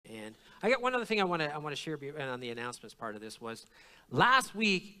I got one other thing I want to share on the announcements part of this was last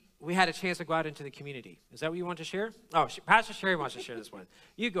week we had a chance to go out into the community. Is that what you want to share? Oh, Pastor Sherry wants to share this one.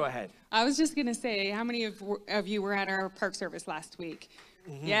 You go ahead. I was just going to say, how many of you were at our park service last week?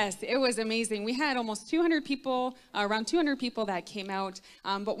 Mm-hmm. Yes, it was amazing. We had almost 200 people, around 200 people that came out.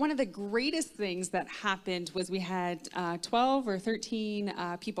 But one of the greatest things that happened was we had 12 or 13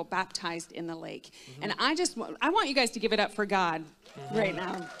 people baptized in the lake. Mm-hmm. And I want you guys to give it up for God right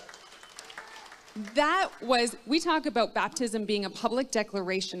now. We talk about baptism being a public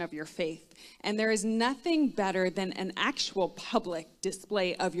declaration of your faith. And there is nothing better than an actual public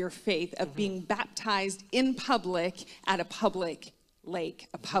display of your faith, of being baptized in public at a public lake,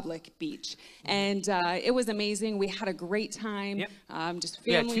 a public beach. And it was amazing. We had a great time. Yep. Just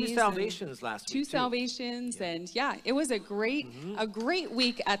families. Yeah, 2 salvations last week. 2 salvations. Yep. And yeah, it was a great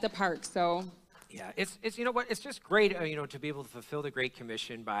week at the park. So yeah, it's you know what, it's just great, to be able to fulfill the Great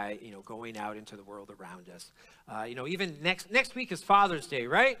Commission by, going out into the world around us. Even next week is Father's Day,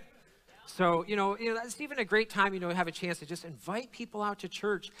 right? So, that's even a great time, to have a chance to just invite people out to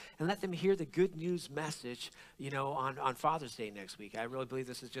church and let them hear the good news message, on Father's Day next week. I really believe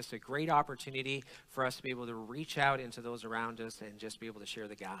this is just a great opportunity for us to be able to reach out into those around us and just be able to share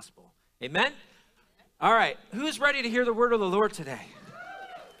the gospel. Amen? All right, who's ready to hear the word of the Lord today?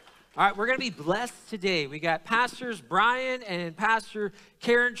 All right, we're going to be blessed today. We got Pastors Brian and Pastor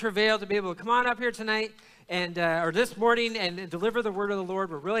Karen Travail to be able to come on up here tonight and or this morning and deliver the word of the Lord.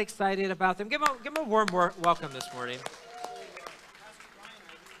 We're really excited about them. Give them a warm welcome this morning.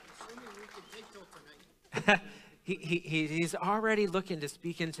 He's already looking to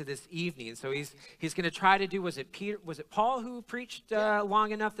speak into this evening, so he's going to try to do. Was it Paul who preached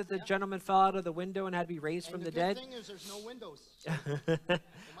long enough that the gentleman fell out of the window and had to be raised from the dead? The thing is, there's no windows. Am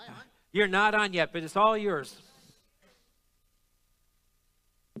I on? You're not on yet, but it's all yours.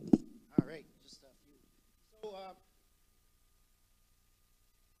 All right, just a few. So,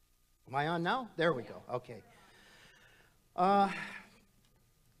 am I on now? There we go. Okay.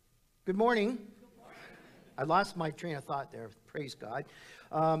 Good morning. I lost my train of thought there. Praise God.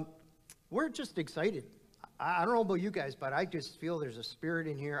 We're just excited. I don't know about you guys, but I just feel there's a spirit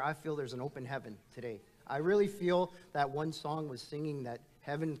in here. I feel there's an open heaven today. I really feel that one song was singing that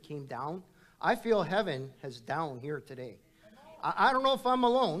heaven came down. I feel heaven has down here today. I don't know if I'm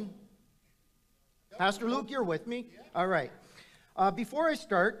alone. Pastor Luke, you're with me? All right. Before I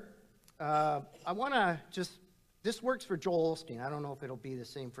start, I want to this works for Joel Osteen. I don't know if it'll be the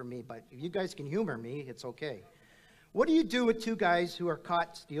same for me, but if you guys can humor me, it's okay. What do you do with 2 guys who are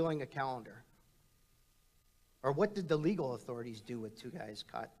caught stealing a calendar? Or what did the legal authorities do with 2 guys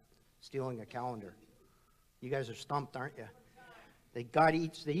caught stealing a calendar? You guys are stumped, aren't you? They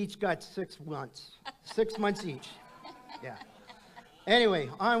each got 6 months. 6 months each. Yeah. Anyway,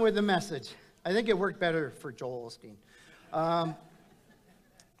 on with the message. I think it worked better for Joel Osteen.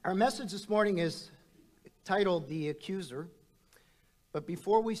 Our message this morning is titled The Accuser. But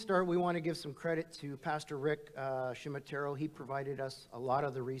before we start, we want to give some credit to Pastor Rick Shimatero. He provided us a lot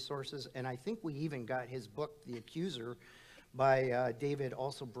of the resources, and I think we even got his book, The Accuser, by David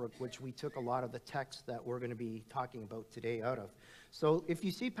Alsobrook, which we took a lot of the text that we're going to be talking about today out of. So if you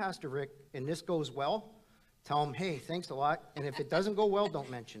see Pastor Rick and this goes well, tell him, hey, thanks a lot. And if it doesn't go well,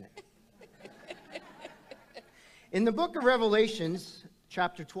 don't mention it. In the book of Revelations,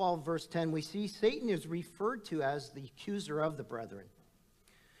 chapter 12, verse 10, we see Satan is referred to as the accuser of the brethren.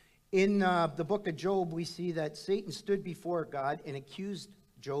 In the book of Job, we see that Satan stood before God and accused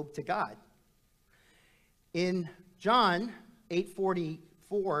Job to God. In John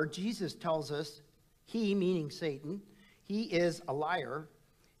 8:44, Jesus tells us he, meaning Satan, he is a liar.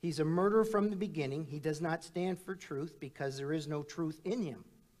 He's a murderer from the beginning. He does not stand for truth because there is no truth in him.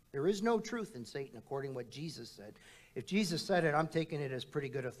 There is no truth in Satan, according to what Jesus said. If Jesus said it, I'm taking it as pretty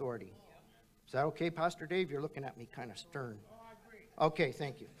good authority. Is that okay, Pastor Dave? You're looking at me kind of stern. Okay,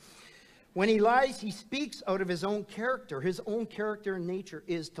 thank you. When he lies, he speaks out of his own character. His own character and nature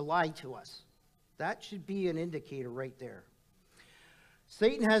is to lie to us. That should be an indicator right there.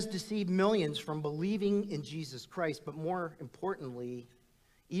 Satan has deceived millions from believing in Jesus Christ, but more importantly,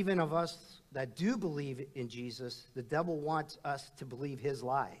 even of us that do believe in Jesus, the devil wants us to believe his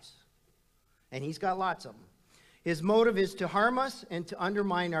lies. And he's got lots of them. His motive is to harm us and to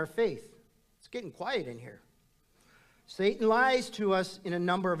undermine our faith. It's getting quiet in here. Satan lies to us in a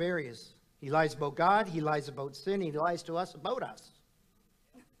number of areas. He lies about God, he lies about sin, he lies to us about us.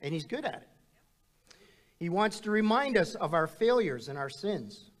 And he's good at it. He wants to remind us of our failures and our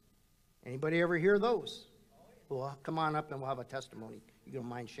sins. Anybody ever hear those? Well, come on up and we'll have a testimony. You don't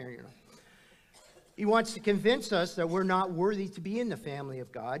mind sharing your life. He wants to convince us that we're not worthy to be in the family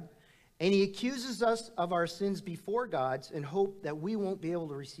of God And he accuses us of our sins before God in hope that we won't be able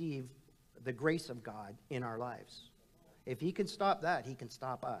to receive the grace of God in our lives. If he can stop that, he can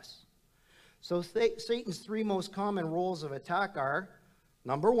stop us. So Satan's three most common roles of attack are,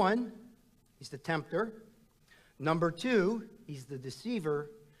 number one, he's the tempter. Number two, he's the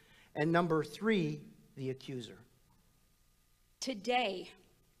deceiver. And number three, the accuser. Today,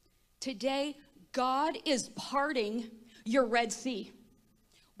 God is parting your Red Sea.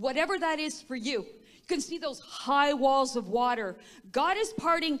 Whatever that is for you. You can see those high walls of water. God is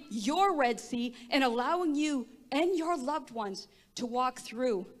parting your Red Sea and allowing you and your loved ones to walk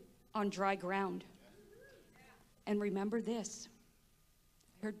through on dry ground. And remember this.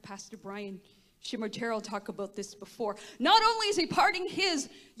 I heard Pastor Brian Shimotero talk about this before. Not only is he parting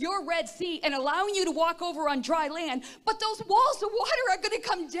your Red Sea and allowing you to walk over on dry land, but those walls of water are going to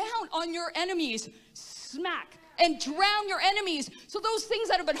come down on your enemies. Smack. And drown your enemies. So those things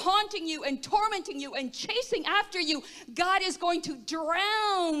that have been haunting you and tormenting you and chasing after you, God is going to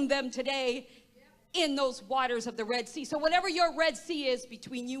drown them today in those waters of the Red Sea. So whatever your Red Sea is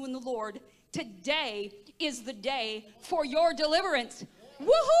between you and the Lord, today is the day for your deliverance.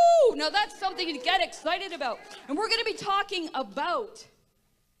 Woohoo! Now that's something to get excited about. And we're going to be talking about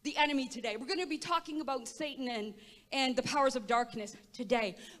the enemy today. We're going to be talking about Satan and the powers of darkness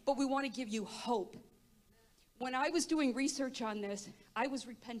today. But we want to give you hope. When I was doing research on this, I was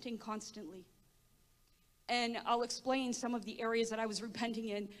repenting constantly. And I'll explain some of the areas that I was repenting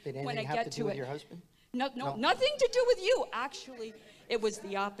in when I get to it. Did anything have to do with your husband? No, nothing to do with you. Actually, it was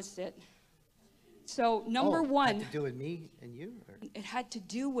the opposite. So number one. It had to do with me and you? Or? It had to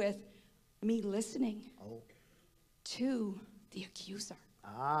do with me listening to the accuser.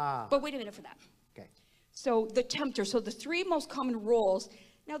 But wait a minute for that. Okay. So the tempter. So the three most common roles.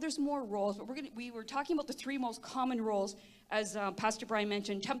 Now, there's more roles, but we were talking about the three most common roles, as Pastor Brian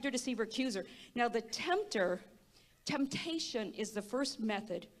mentioned, tempter, deceiver, accuser. Now, the temptation is the first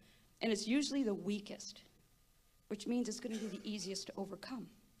method, and it's usually the weakest, which means it's going to be the easiest to overcome.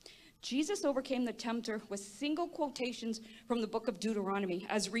 Jesus overcame the tempter with single quotations from the book of Deuteronomy,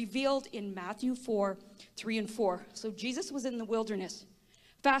 as revealed in Matthew 4:3 and 4. So Jesus was in the wilderness,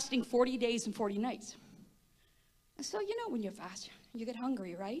 fasting 40 days and 40 nights. And so, when you fast, you get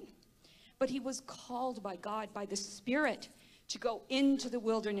hungry, right? But he was called by God, by the Spirit, to go into the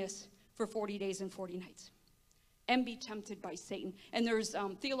wilderness for 40 days and 40 nights and be tempted by Satan. And there's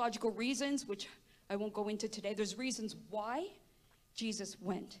theological reasons, which I won't go into today. There's reasons why Jesus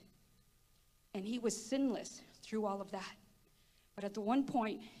went. And he was sinless through all of that. But at the one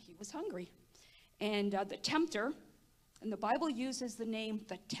point, he was hungry. And the tempter, and the Bible uses the name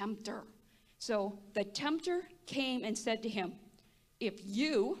the tempter. So the tempter came and said to him, if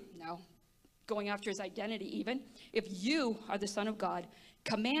you, now going after his identity even, if you are the Son of God,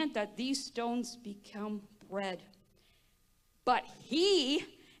 command that these stones become bread. But he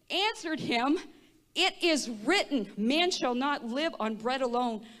answered him, it is written, man shall not live on bread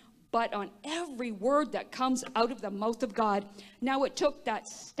alone, but on every word that comes out of the mouth of God. Now it took that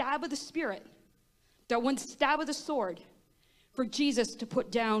stab of the Spirit, that one stab of the sword, for Jesus to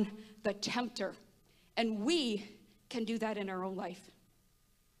put down the tempter. And we can do that in our own life.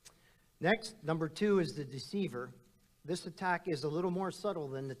 Next, number two is the deceiver. This attack is a little more subtle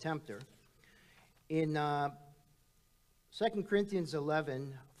than the tempter. In 2 Corinthians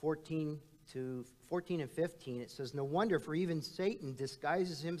 11, 14 and 15, it says, no wonder, for even Satan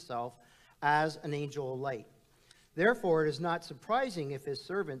disguises himself as an angel of light. Therefore, it is not surprising if his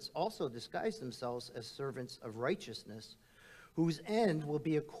servants also disguise themselves as servants of righteousness, whose end will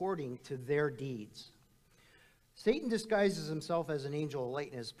be according to their deeds. Satan disguises himself as an angel of light,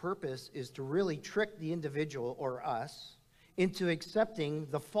 and his purpose is to really trick the individual, or us, into accepting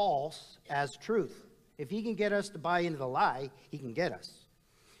the false as truth. If he can get us to buy into the lie, he can get us.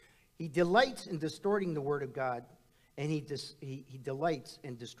 He delights in distorting the word of God, and he delights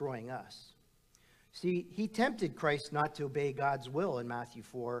in destroying us. See, he tempted Christ not to obey God's will in Matthew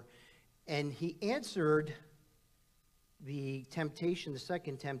 4, and he answered the temptation, the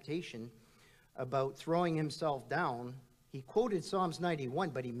second temptation, about throwing himself down. He quoted Psalms 91,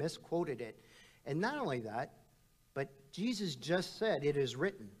 but he misquoted it. And not only that, but Jesus just said, it is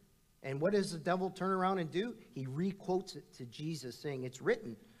written. And what does the devil turn around and do? He requotes it to Jesus, saying, it's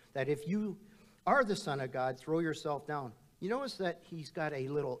written that if you are the Son of God, throw yourself down. You notice that he's got a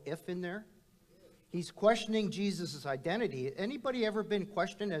little if in there? He's questioning Jesus' identity. Anybody ever been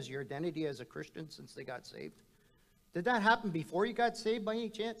questioned as your identity as a Christian since they got saved? Did that happen before you got saved by any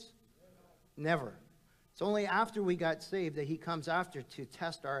chance? Never. It's only after we got saved that he comes after to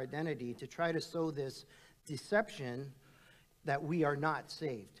test our identity, to try to sow this deception that we are not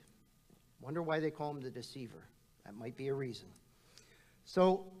saved. Wonder why they call him the deceiver. That might be a reason.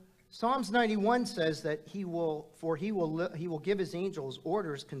 So Psalms 91 says that he will give his angels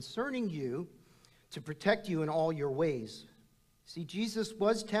orders concerning you to protect you in all your ways. See, Jesus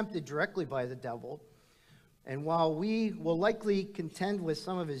was tempted directly by the devil. And while we will likely contend with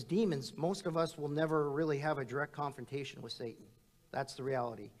some of his demons, most of us will never really have a direct confrontation with Satan. That's the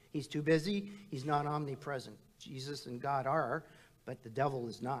reality. He's too busy. He's not omnipresent. Jesus and God are, but the devil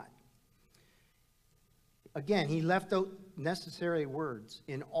is not. Again, he left out necessary words,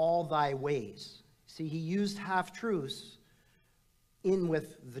 in all thy ways. See, he used half-truths in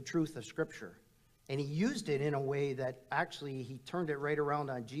with the truth of Scripture. And he used it in a way that actually he turned it right around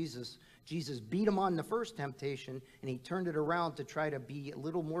on Jesus. Jesus beat him on the first temptation, and he turned it around to try to be a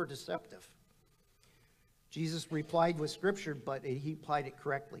little more deceptive. Jesus replied with Scripture, but he applied it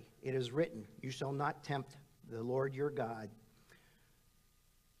correctly. It is written, you shall not tempt the Lord your God.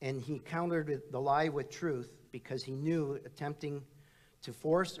 And he countered the lie with truth because he knew attempting to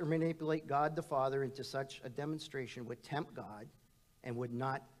force or manipulate God the Father into such a demonstration would tempt God and would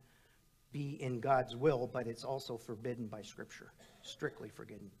not be in God's will, but it's also forbidden by Scripture, strictly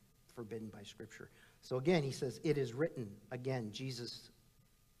forbidden by Scripture. So again, he says, it is written. Again, Jesus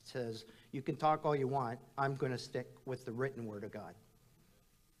says, you can talk all you want. I'm going to stick with the written word of God.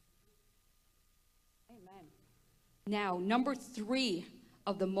 Amen. Now, number 3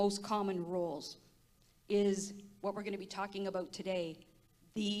 of the most common rules is what we're going to be talking about today,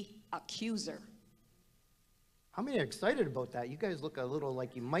 the accuser. How many are excited about that? You guys look a little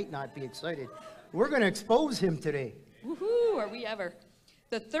like you might not be excited. We're going to expose him today. Woohoo, are we ever?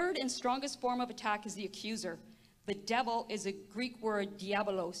 The third and strongest form of attack is the accuser. The devil is a Greek word,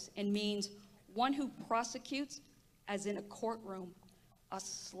 diabolos, and means one who prosecutes, as in a courtroom, a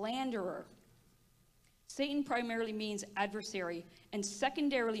slanderer. Satan primarily means adversary, and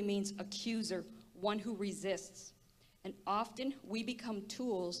secondarily means accuser, one who resists. And often we become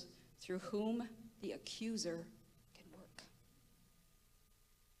tools through whom the accuser can work.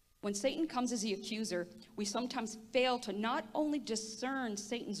 When Satan comes as the accuser, we sometimes fail to not only discern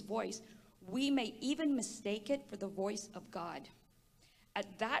Satan's voice, we may even mistake it for the voice of God.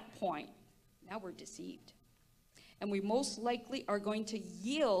 At that point, now we're deceived. And we most likely are going to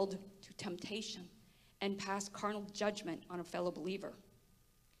yield to temptation and pass carnal judgment on a fellow believer.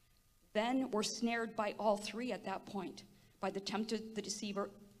 Then we're snared by all three at that point, by the tempter, the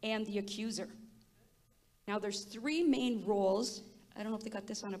deceiver, and the accuser. Now there's 3 main roles. I don't know if they got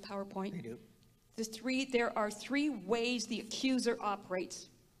this on a PowerPoint. They do. There are 3 ways the accuser operates.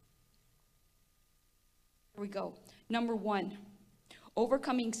 Here we go. Number 1,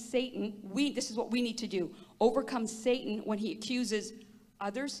 overcoming Satan. This is what we need to do. Overcome Satan when he accuses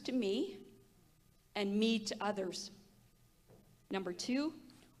others to me and me to others. Number 2,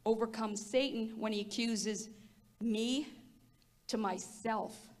 overcome Satan when he accuses me to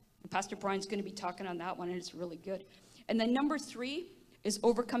myself. And Pastor Brian's going to be talking on that one, and it's really good. And then number 3 is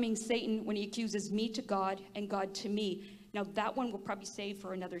overcoming Satan when he accuses me to God and God to me. Now that one we'll probably save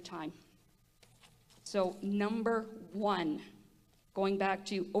for another time. So number 1, going back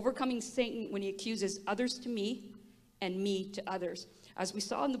to overcoming Satan when he accuses others to me and me to others. As we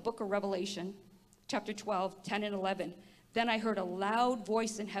saw in the book of Revelation, chapter 12, 10 and 11, then I heard a loud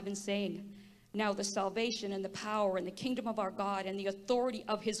voice in heaven saying, now the salvation and the power and the kingdom of our God and the authority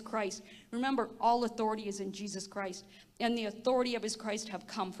of his Christ. Remember, all authority is in Jesus Christ. And the authority of his Christ have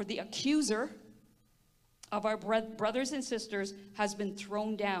come. For the accuser of our brothers and sisters has been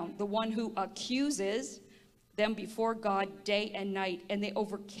thrown down. The one who accuses them before God day and night. And they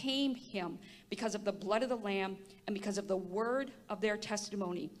overcame him because of the blood of the Lamb and because of the word of their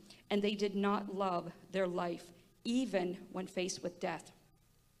testimony. And they did not love their life, even when faced with death.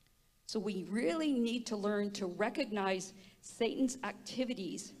 So we really need to learn to recognize Satan's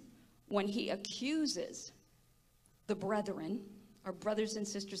activities when he accuses the brethren, our brothers and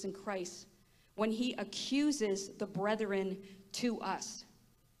sisters in Christ, when he accuses the brethren to us.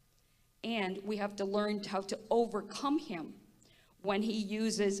 And we have to learn how to overcome him when he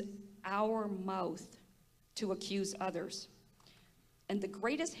uses our mouth to accuse others. And the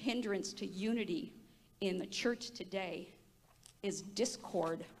greatest hindrance to unity in the church today is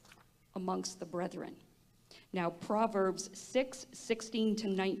discord amongst the brethren. Now, Proverbs 6:16 to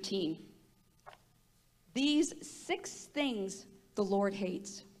 19. These 6 things the Lord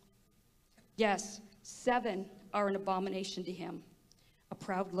hates. Yes, 7 are an abomination to him. A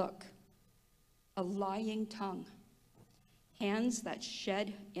proud look, a lying tongue, hands that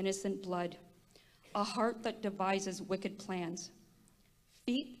shed innocent blood, a heart that devises wicked plans,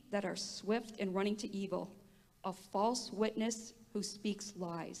 feet that are swift in running to evil, a false witness who speaks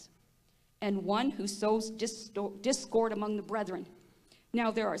lies, and one who sows discord among the brethren.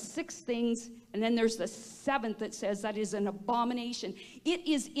 Now there are 6 things, and then there's the 7th that says that is an abomination. It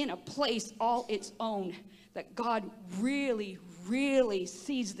is in a place all its own that God really, really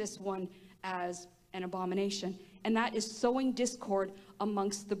sees this one as an abomination, and that is sowing discord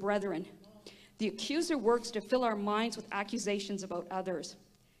amongst the brethren. The accuser works to fill our minds with accusations about others.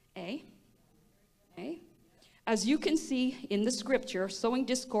 As you can see in the scripture, sowing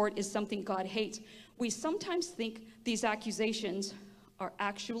discord is something God hates. We sometimes think these accusations are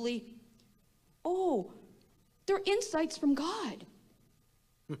actually, oh, they're insights from God.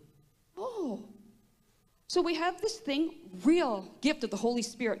 Oh. So we have this thing, real gift of the Holy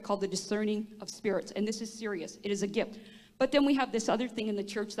Spirit called the discerning of spirits. And this is serious. It is a gift. But then we have this other thing in the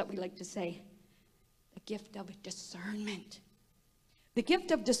church that we like to say, the gift of discernment. The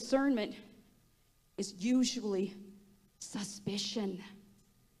gift of discernment is usually suspicion.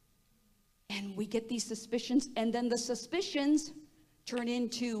 And we get these suspicions, and then the suspicions turn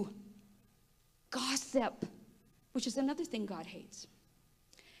into gossip, which is another thing God hates.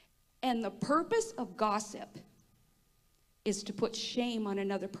 And the purpose of gossip is to put shame on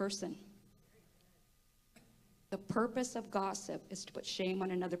another person. The purpose of gossip is to put shame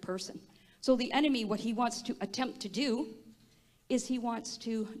on another person. So the enemy, what he wants to attempt to do is he wants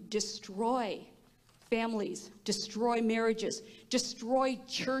to destroy families, destroy marriages, destroy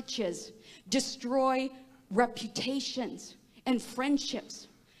churches, destroy reputations and friendships.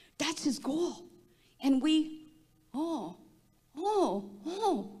 That's his goal. And we,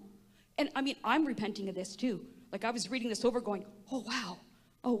 And I mean, I'm repenting of this too. Like I was reading this over going, oh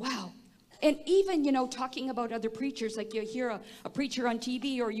wow. And even, talking about other preachers, like you hear a preacher on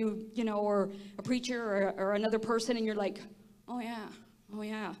TV or or a preacher or another person and you're like, oh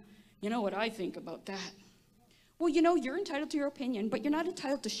yeah. You know what I think about that. Well, you're entitled to your opinion, but you're not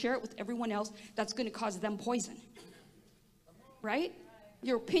entitled to share it with everyone else. That's going to cause them poison. Right?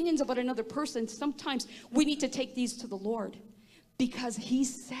 Your opinions about another person, sometimes we need to take these to the Lord because he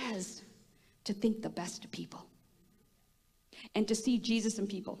says to think the best of people and to see Jesus in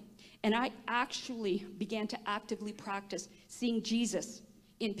people. And I actually began to actively practice seeing Jesus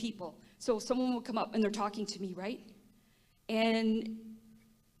in people. So someone would come up and they're talking to me, right? And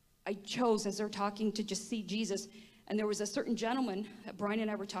I chose as they're talking to just see Jesus. And there was a certain gentleman that Brian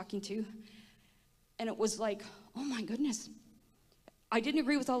and I were talking to. And it was like, oh my goodness. I didn't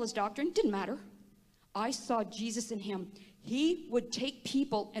agree with all his doctrine. Didn't matter. I saw Jesus in him. He would take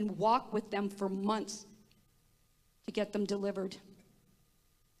people and walk with them for months to get them delivered.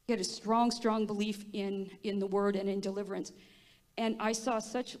 He had a strong, strong belief in the word and in deliverance. And I saw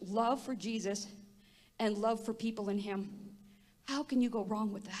such love for Jesus and love for people in him. How can you go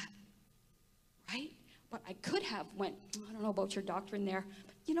wrong with that? Right? But I could have went, I don't know about your doctrine there.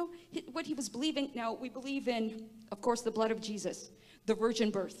 What he was believing. Now, we believe in, of course, the blood of Jesus, the virgin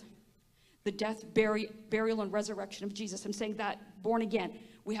birth, the death, burial, and resurrection of Jesus. I'm saying that, born again,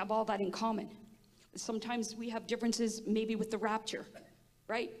 we have all that in common. Sometimes we have differences maybe with the rapture,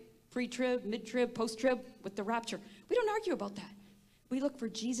 right? Pre-trib, mid-trib, post-trib, with the rapture. We don't argue about that. We look for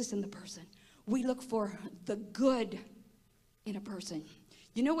Jesus in the person. We look for the good in a person.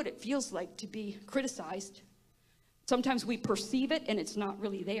 You know what it feels like to be criticized? Sometimes we perceive it and it's not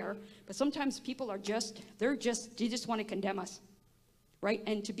really there, but sometimes people are they just want to condemn us, right?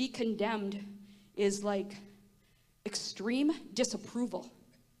 And to be condemned is like extreme disapproval.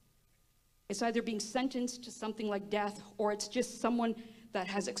 It's either being sentenced to something like death, or it's just someone that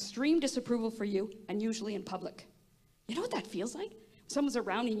has extreme disapproval for you, and usually in public. You know what that feels like? Someone's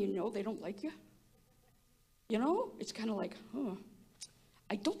around and they don't like you. It's kind of like,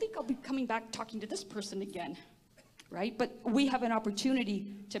 I don't think I'll be coming back talking to this person again, right? But we have an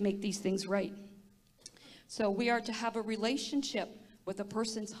opportunity to make these things right. So we are to have a relationship with a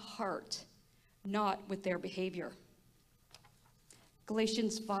person's heart, not with their behavior.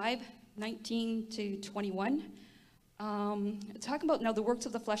 Galatians 5:19 to 21. Talking about now the works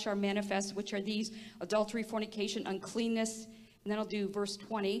of the flesh are manifest, which are these: adultery, fornication, uncleanness. And then I'll do verse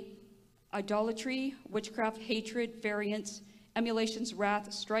 20. Idolatry, witchcraft, hatred, variance, emulations,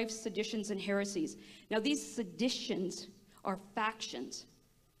 wrath, strife, seditions, and heresies. Now these seditions are factions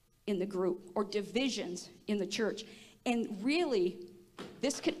in the group or divisions in the church. And really,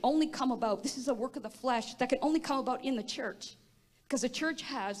 this can only come about, this is a work of the flesh that can only come about in the church. Because the church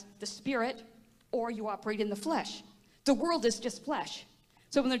has the spirit, or you operate in the flesh. The world is just flesh.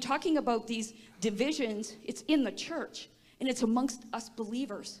 So when they're talking about these divisions, it's in the church, and it's amongst us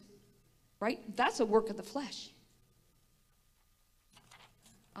believers, right? That's a work of the flesh.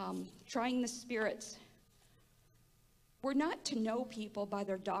 Trying the spirits. We're not to know people by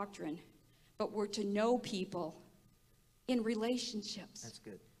their doctrine, but we're to know people in relationships. That's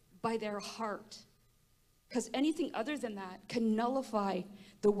good. By their heart. Because anything other than that can nullify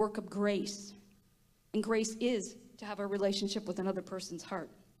the work of grace. And grace is to have a relationship with another person's heart.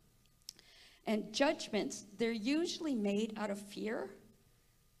 And judgments, they're usually made out of fear.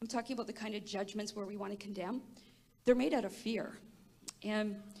 I'm talking about the kind of judgments where we want to condemn. They're made out of fear.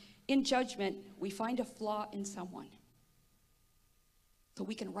 And in judgment, we find a flaw in someone, so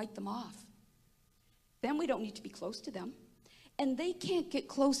we can write them off. Then we don't need to be close to them. And they can't get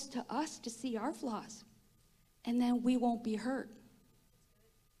close to us to see our flaws. And then we won't be hurt.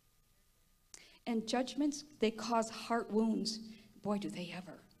 And judgments, they cause heart wounds. Boy, do they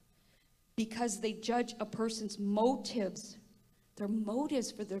ever. Because they judge a person's motives, their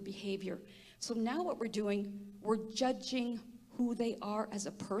motives for their behavior. So now what we're doing, we're judging who they are as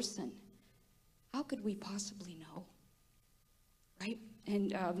a person. How could we possibly know? Right?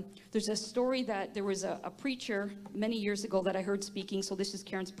 And there's a story that there was a preacher many years ago that I heard speaking. So this is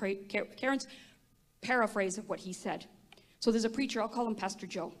Karen's paraphrase of what he said. So there's a preacher, I'll call him Pastor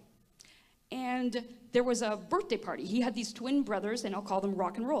Joe. And there was a birthday party. He had these twin brothers, and I'll call them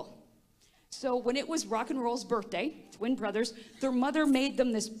Rock and Roll. So when it was Rock and Roll's birthday, twin brothers, their mother made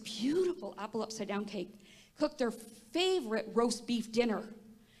them this beautiful apple upside down cake, cooked their favorite roast beef dinner,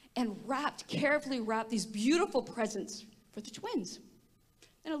 and carefully wrapped these beautiful presents for the twins.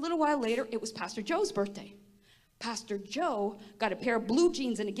 And a little while later, it was Pastor Joe's birthday. Pastor Joe got a pair of blue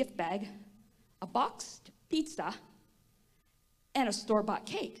jeans in a gift bag, a boxed pizza, and a store-bought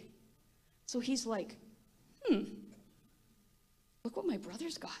cake. So he's like, look what my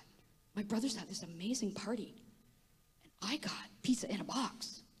brothers got. My brothers had this amazing party, and I got pizza in a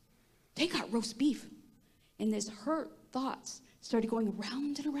box. They got roast beef. And his hurt thoughts started going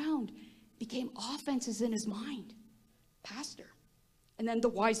around and around, became offenses in his mind. Pastor. And then the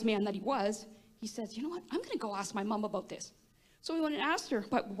wise man that he was, he says, you know what, I'm going to go ask my mom about this. So he went and asked her,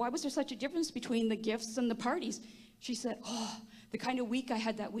 but why was there such a difference between the gifts and the parties? She said, oh, the kind of week I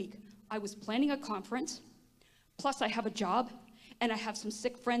had that week. I was planning a conference, plus I have a job, and I have some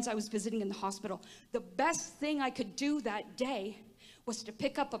sick friends I was visiting in the hospital. The best thing I could do that day was to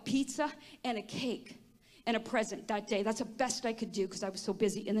pick up a pizza and a cake and a present that day. That's the best I could do because I was so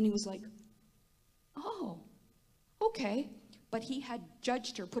busy. And then he was like, oh, okay. But he had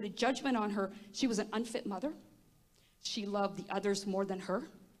judged her, put a judgment on her. She was an unfit mother. She loved the others more than her.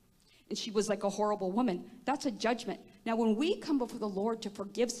 And she was like a horrible woman. That's a judgment. Now, when we come before the Lord to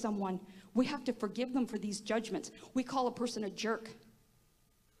forgive someone, we have to forgive them for these judgments. We call a person a jerk.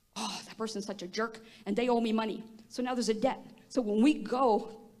 Oh, that person's such a jerk, and they owe me money. So now there's a debt. So when we go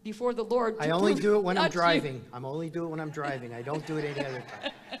before the Lord, I only do it when I'm driving. I only do it when I'm driving. I don't do it any other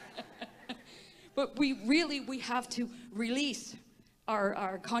time. But we have to release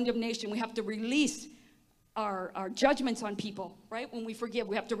our condemnation. We have to release our judgments on people, right? When we forgive,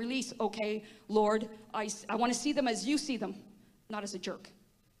 we have to release, okay, Lord, I want to see them as you see them, not as a jerk,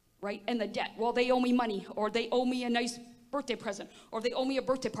 right? And the debt, well, they owe me money, or they owe me a nice birthday present, or they owe me a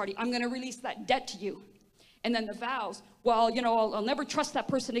birthday party. I'm going to release that debt to you. And then the vows, well, you know, I'll never trust that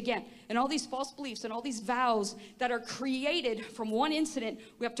person again. And all these false beliefs and all these vows that are created from one incident,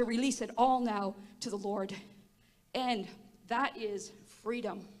 we have to release it all now to the Lord. And that is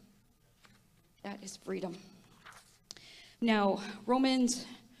freedom. That is freedom. Now, Romans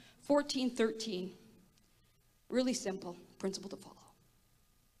 14:13, really simple principle to follow.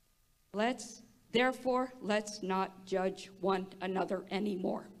 Therefore, let's not judge one another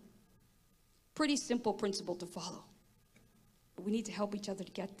anymore. Pretty simple principle to follow. But we need to help each other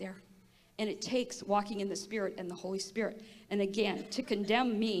to get there. And it takes walking in the Spirit and the Holy Spirit. And again, to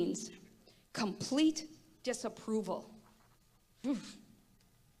condemn means complete disapproval.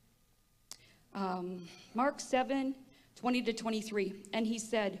 Mark 7:20-23. And he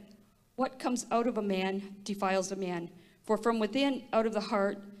said, what comes out of a man defiles a man. For from within, out of the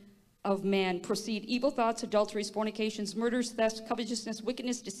heart of man, proceed evil thoughts, adulteries, fornications, murders, thefts, covetousness,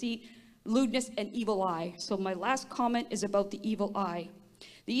 wickedness, deceit, lewdness, and evil eye. So my last comment is about the evil eye.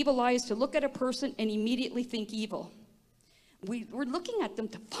 The evil eye is to look at a person and immediately think evil. We're looking at them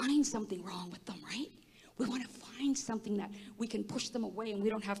to find something wrong with them, right? We want to find something that we can push them away and we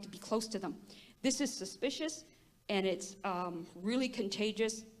don't have to be close to them. This is suspicious, and it's really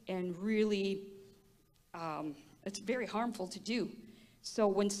contagious, and really, it's very harmful to do. So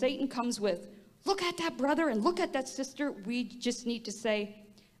when Satan comes with, look at that brother and look at that sister, we just need to say,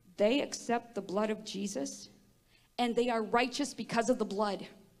 they accept the blood of Jesus, and they are righteous because of the blood.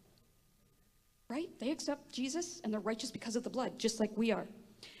 Right? They accept Jesus, and they're righteous because of the blood, just like we are.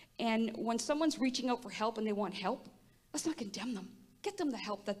 And when someone's reaching out for help and they want help, let's not condemn them. Get them the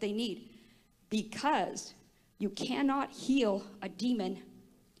help that they need. because you cannot heal a demon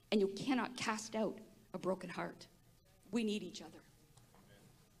and you cannot cast out a broken heart. We need each other.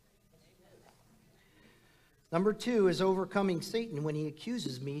 Number 2 is overcoming Satan when he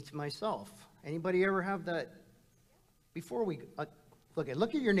accuses me to myself. Anybody ever have that? Before we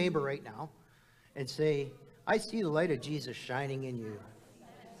look at your neighbor right now and say, I see the light of Jesus shining in you.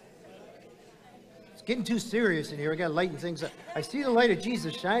 It's getting too serious in here. I got to lighten things up. I see the light of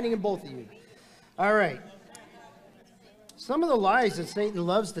Jesus shining in both of you. All right. Some of the lies that Satan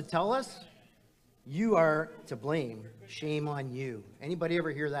loves to tell us, you are to blame. Shame on you. Anybody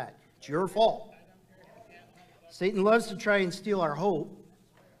ever hear that? It's your fault. Satan loves to try and steal our hope.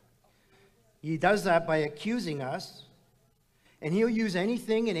 He does that by accusing us, and he'll use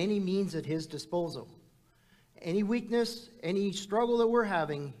anything and any means at his disposal. Any weakness, any struggle that we're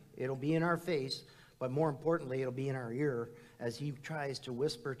having, it'll be in our face, but more importantly, it'll be in our ear as he tries to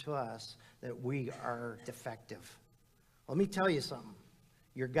whisper to us that we are defective. Let me tell you something.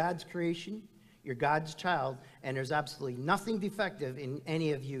 You're God's creation. You're God's child, and there's absolutely nothing defective in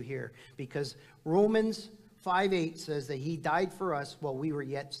any of you here, because Romans 5:8 says that he died for us while we were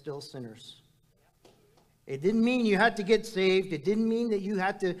yet still sinners. It didn't mean you had to get saved. It didn't mean that you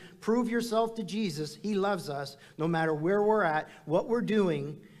had to prove yourself to Jesus. He loves us no matter where we're at, what we're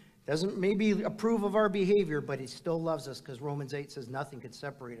doing. Doesn't maybe approve of our behavior, but he still loves us, because Romans 8 says nothing can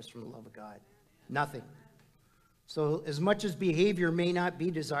separate us from the love of God. Nothing. So as much as behavior may not be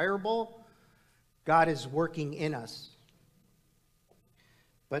desirable, God is working in us.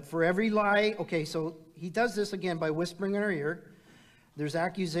 But for every lie, okay, so he does this again by whispering in our ear. There's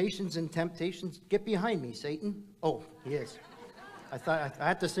accusations and temptations. Get behind me, Satan. Oh, he is. I thought I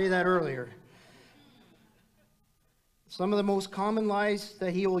had to say that earlier. Some of the most common lies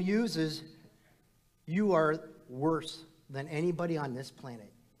that he will use is, you are worse than anybody on this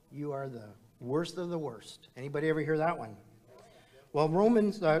planet. You are the worst of the worst. Anybody ever hear that one? Well,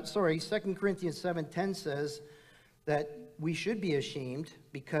 2 Corinthians 7:10 says that we should be ashamed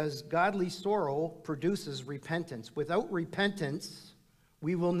because godly sorrow produces repentance. Without repentance,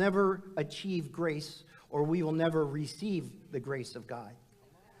 we will never achieve grace, or we will never receive the grace of God.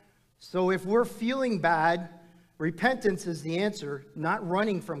 So if we're feeling bad, repentance is the answer, not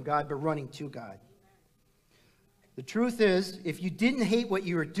running from God, but running to God. The truth is, if you didn't hate what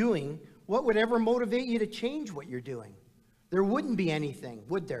you were doing, what would ever motivate you to change what you're doing? There wouldn't be anything,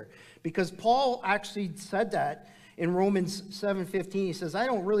 would there? Because Paul actually said that in Romans 7:15. He says, I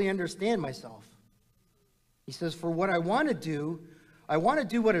don't really understand myself. He says, for what I want to do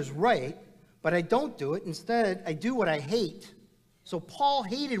what is right, but I don't do it. Instead, I do what I hate. So Paul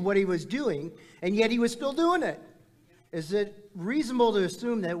hated what he was doing, and yet he was still doing it. Is it reasonable to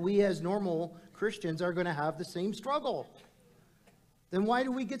assume that we as normal Christians are going to have the same struggle? Then why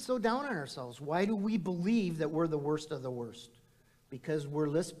do we get so down on ourselves? Why do we believe that we're the worst of the worst? Because we're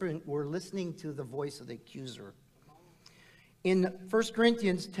listening to the voice of the accuser. In 1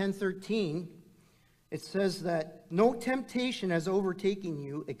 Corinthians 10:13, it says that no temptation has overtaken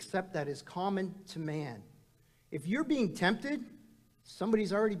you except that is common to man. If you're being tempted,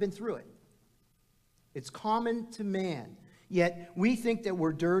 somebody's already been through it. It's common to man. Yet we think that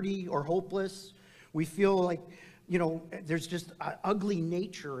we're dirty or hopeless. We feel like, there's just an ugly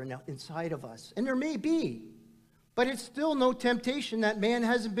nature inside of us. And there may be. But it's still no temptation that man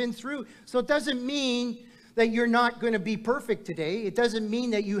hasn't been through. So it doesn't mean that you're not going to be perfect today. It doesn't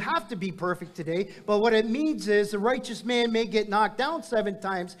mean that you have to be perfect today. But what it means is the righteous man may get knocked down 7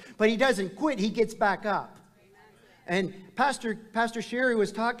 times, but he doesn't quit. He gets back up. And Pastor Sherry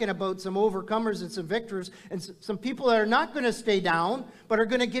was talking about some overcomers and some victors and some people that are not going to stay down, but are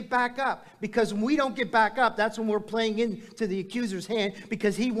going to get back up. Because when we don't get back up, that's when we're playing into the accuser's hand,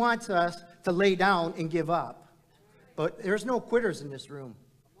 because he wants us to lay down and give up. But there's no quitters in this room.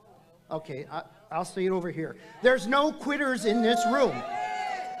 Okay, I'll say it over here. There's no quitters in this room.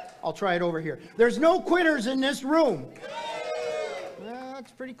 I'll try it over here. There's no quitters in this room. Well,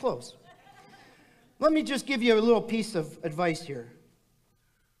 that's pretty close. Let me just give you a little piece of advice here.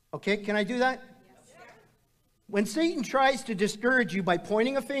 Okay, can I do that? Yes. When Satan tries to discourage you by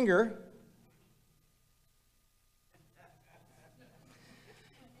pointing a finger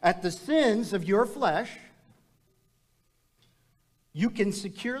at the sins of your flesh, you can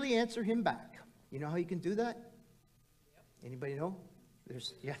securely answer him back. You know how you can do that? Anybody know?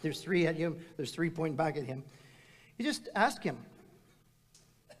 There's 3 at him. There's 3 pointing back at him. You just ask him,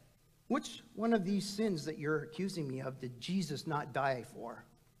 which one of these sins that you're accusing me of did Jesus not die for?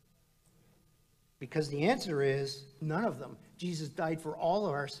 Because the answer is none of them. Jesus died for all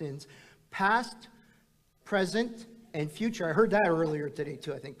of our sins, past, present, and future. I heard that earlier today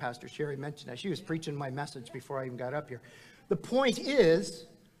too. I think Pastor Sherry mentioned that. She was preaching my message before I even got up here. The point is,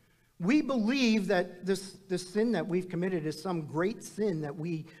 we believe that this sin that we've committed is some great sin, that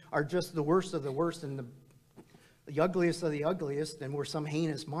we are just the worst of the worst and the ugliest of the ugliest, and we're some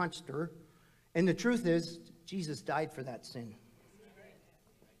heinous monster. And the truth is, Jesus died for that sin.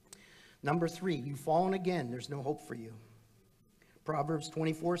 Number 3, you've fallen again. There's no hope for you. Proverbs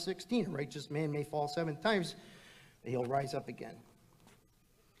 24:16, a righteous man may fall 7 times, but he'll rise up again.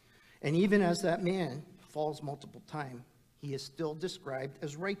 And even as that man falls multiple times, he is still described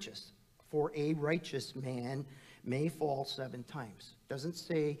as righteous. For a righteous man may fall 7 times. Doesn't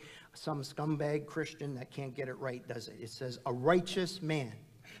say some scumbag Christian that can't get it right, does it? It says a righteous man.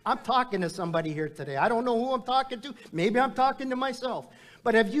 I'm talking to somebody here today. I don't know who I'm talking to. Maybe I'm talking to myself.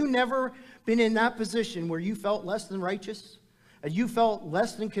 But have you never been in that position where you felt less than righteous? You felt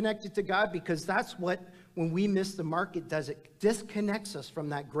less than connected to God? Because that's what, when we miss the mark, it does. It disconnects us from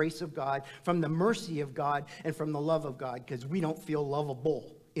that grace of God, from the mercy of God, and from the love of God, because we don't feel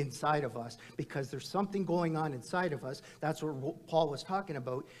lovable inside of us, because there's something going on inside of us. That's what Paul was talking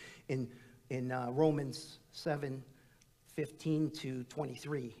about in Romans 7:15 to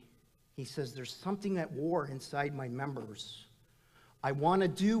 23. He says, there's something at war inside my members. I want to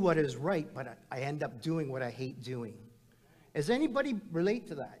do what is right, but I end up doing what I hate doing. Does anybody relate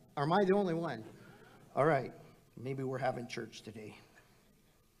to that? Or am I the only one? All right, maybe we're having church today.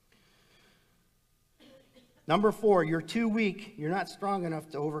 Number 4, you're too weak. You're not strong enough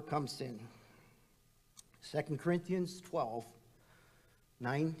to overcome sin. 2 Corinthians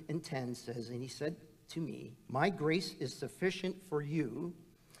 12:9 and 10 says, and he said to me, my grace is sufficient for you,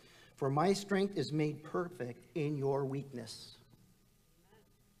 for my strength is made perfect in your weakness.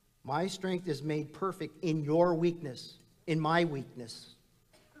 My strength is made perfect in your weakness, in my weakness.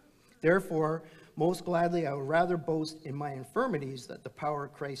 Therefore, most gladly, I would rather boast in my infirmities, that the power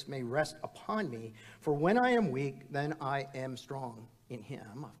of Christ may rest upon me. For when I am weak, then I am strong in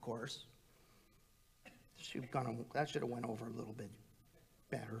him, of course. That should have went over a little bit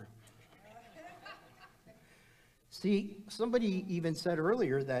better. See, somebody even said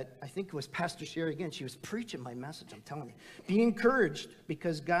earlier that, I think it was Pastor Sherry again, she was preaching my message, I'm telling you. Be encouraged,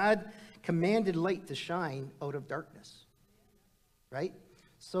 because God commanded light to shine out of darkness. Right?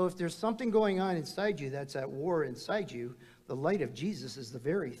 So if there's something going on inside you that's at war inside you, the light of Jesus is the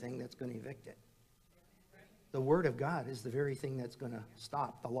very thing that's going to evict it. The Word of God is the very thing that's going to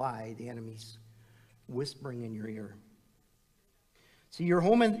stop the lie, the enemy's whispering in your ear. See, your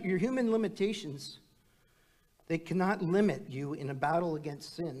human limitations, they cannot limit you in a battle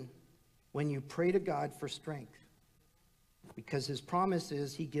against sin when you pray to God for strength. Because his promise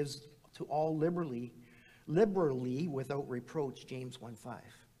is he gives to all liberally without reproach, James 1:5.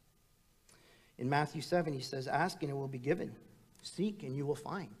 In Matthew 7, he says, ask and it will be given. Seek and you will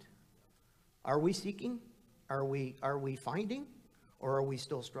find. Are we seeking? Are we finding? Or are we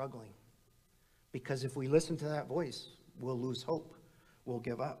still struggling? Because if we listen to that voice, we'll lose hope. We'll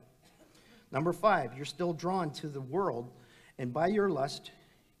give up. Number 5, you're still drawn to the world and by your lust,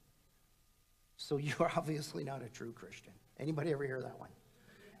 so you're obviously not a true Christian. Anybody ever hear that one?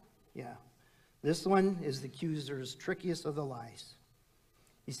 Yeah. This one is the accuser's trickiest of the lies.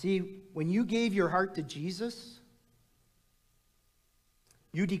 You see, when you gave your heart to Jesus,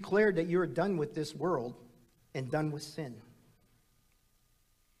 you declared that you're done with this world and done with sin.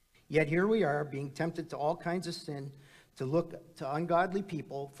 Yet here we are being tempted to all kinds of sin, to look to ungodly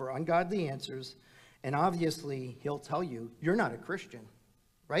people for ungodly answers, and obviously he'll tell you, you're not a Christian,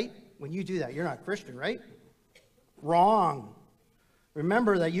 right? When you do that, you're not a Christian, right? Wrong.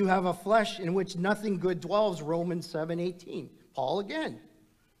 Remember that you have a flesh in which nothing good dwells, Romans 7:18. Paul again.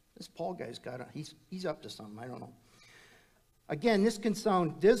 This Paul guy's he's up to something, I don't know. Again, this can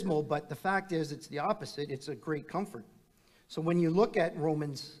sound dismal, but the fact is it's the opposite. It's a great comfort. So when you look at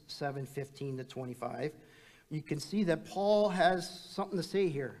Romans 7:15 to 25, you can see that Paul has something to say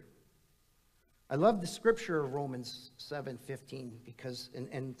here. I love the scripture of Romans 7:15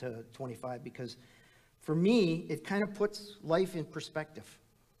 and to 25, because for me, it kind of puts life in perspective.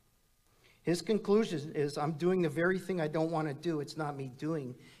 His conclusion is, I'm doing the very thing I don't want to do. It's not me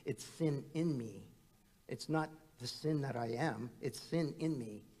doing, it's sin in me. It's not the sin that I am, it's sin in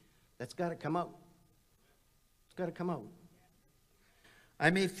me. That's got to come out. It's got to come out.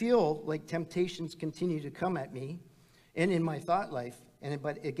 I may feel like temptations continue to come at me and in my thought life,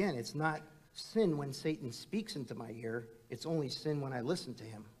 but again, it's not sin when Satan speaks into my ear. It's only sin when I listen to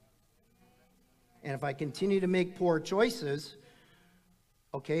him. And if I continue to make poor choices,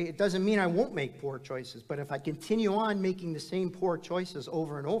 okay, it doesn't mean I won't make poor choices, but if I continue on making the same poor choices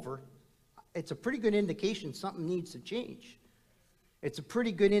over and over, it's a pretty good indication something needs to change. It's a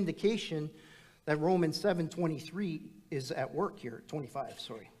pretty good indication that Romans 7:23 is at work here.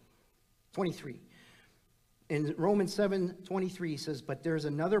 23. In Romans 7:23 says, "But there's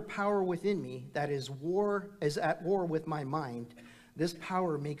another power within me that is at war with my mind. This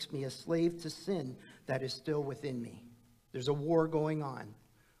power makes me a slave to sin that is still within me." There's a war going on.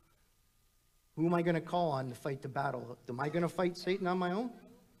 Who am I going to call on to fight the battle? Am I going to fight Satan on my own?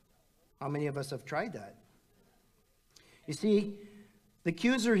 How many of us have tried that? You see, the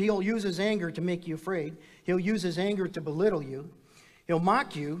accuser, he'll use his anger to make you afraid. He'll use his anger to belittle you. He'll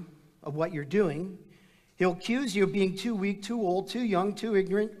mock you of what you're doing. He'll accuse you of being too weak, too old, too young, too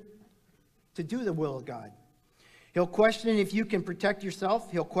ignorant to do the will of God. He'll question if you can protect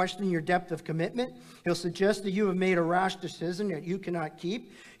yourself. He'll question your depth of commitment. He'll suggest that you have made a rash decision that you cannot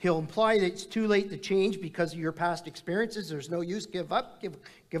keep. He'll imply that it's too late to change because of your past experiences. There's no use. Give up.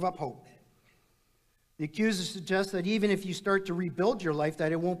 Give up hope. The accuser suggests that even if you start to rebuild your life,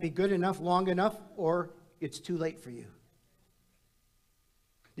 that it won't be good enough, long enough, or it's too late for you.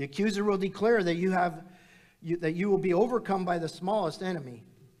 The accuser will declare that you will be overcome by the smallest enemy.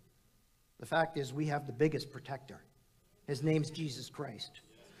 The fact is, we have the biggest protector. His name's Jesus Christ.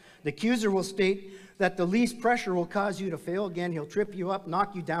 The accuser will state that the least pressure will cause you to fail again. He'll trip you up,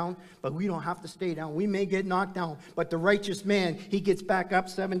 knock you down, but we don't have to stay down. We may get knocked down, but the righteous man, he gets back up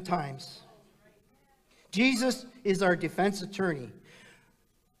 7 times. Jesus is our defense attorney.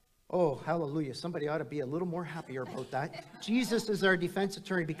 Oh, hallelujah. Somebody ought to be a little more happier about that. Jesus is our defense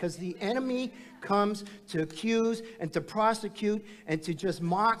attorney because the enemy comes to accuse and to prosecute and to just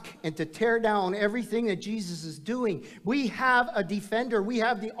mock and to tear down everything that Jesus is doing. We have a defender. We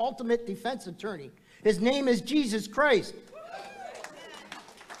have the ultimate defense attorney. His name is Jesus Christ.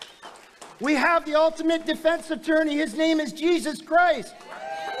 We have the ultimate defense attorney. His name is Jesus Christ.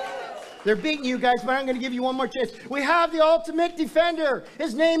 They're beating you guys, but I'm going to give you one more chance. We have the ultimate defender.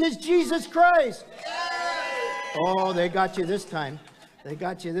 His name is Jesus Christ. Oh, they got you this time. They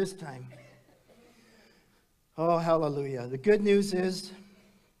got you this time. Oh, hallelujah. The good news is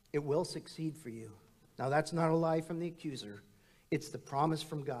it will succeed for you. Now, that's not a lie from the accuser. It's the promise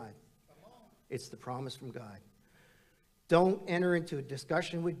from God. It's the promise from God. Don't enter into a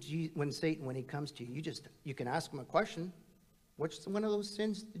discussion with Satan when he comes to you. You can ask him a question. What's one of those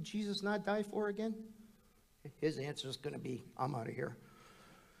sins did Jesus not die for again? His answer is going to be, I'm out of here.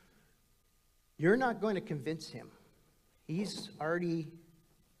 You're not going to convince him. He's already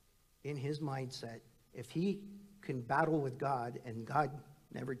in his mindset. If he can battle with God and God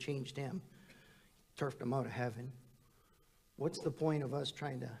never changed him, turfed him out of heaven, what's the point of us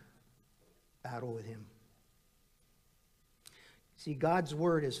trying to battle with him? See, God's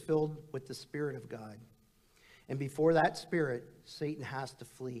word is filled with the Spirit of God. And before that Spirit, Satan has to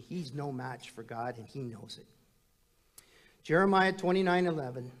flee. He's no match for God, and he knows it. Jeremiah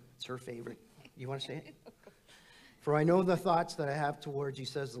 29:11, it's her favorite. You want to say it? "For I know the thoughts that I have towards you,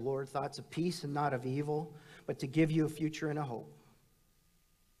 says the Lord, thoughts of peace and not of evil, but to give you a future and a hope."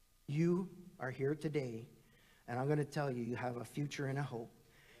 You are here today, and I'm going to tell you, you have a future and a hope.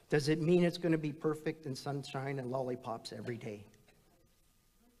 Does it mean it's going to be perfect and sunshine and lollipops every day?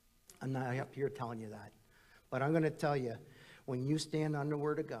 I'm not up here telling you that. But I'm going to tell you, when you stand on the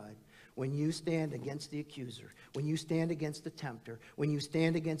Word of God, when you stand against the accuser, when you stand against the tempter, when you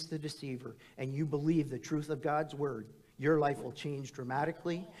stand against the deceiver, and you believe the truth of God's Word, your life will change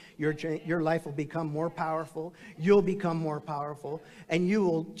dramatically. Your life will become more powerful. You'll become more powerful. And you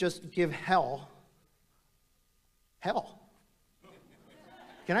will just give hell.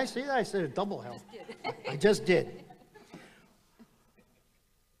 Can I say that? I said a double hell. I just did.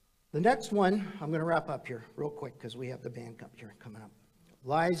 The next one, I'm going to wrap up here real quick because we have the band coming up.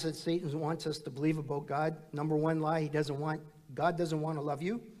 Lies that Satan wants us to believe about God. Number one lie, God doesn't want to love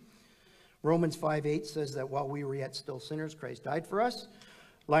you. Romans 5:8 says that while we were yet still sinners, Christ died for us.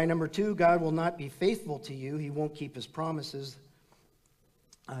 Lie number 2, God will not be faithful to you. He won't keep his promises.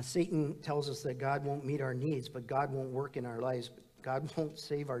 Satan tells us that God won't meet our needs, but God won't work in our lives. God won't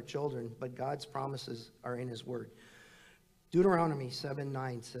save our children, but God's promises are in his word. Deuteronomy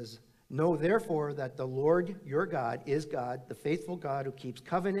 7:9 says, "Know therefore that the Lord your God is God, the faithful God who keeps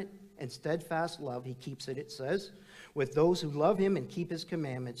covenant and steadfast love." He keeps it, it says, "with those who love him and keep his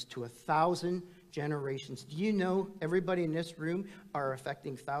commandments to 1,000 generations." Do you know everybody in this room are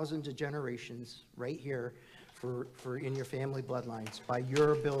affecting thousands of generations right here for in your family bloodlines by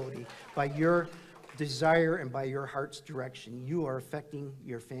your ability, by your desire, and by your heart's direction. You are affecting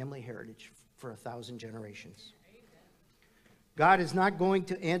your family heritage for 1,000 generations. God is not going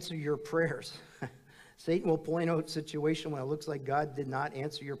to answer your prayers. Satan will point out situation when it looks like God did not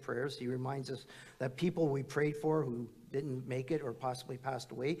answer your prayers. He reminds us that people we prayed for who didn't make it or possibly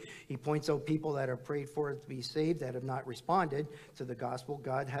passed away. He points out people that are prayed for to be saved that have not responded to the gospel.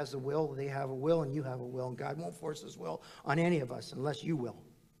 God has a will, they have a will, and you have a will, and God won't force his will on any of us unless you will.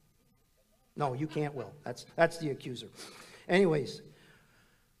 No, you can't will. That's the accuser. Anyways,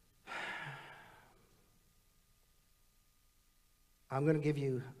 I'm going to give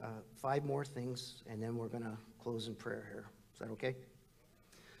you 5 more things, and then we're going to close in prayer here. Is that okay?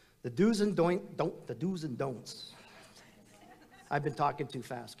 The do's and the do's and don'ts. I've been talking too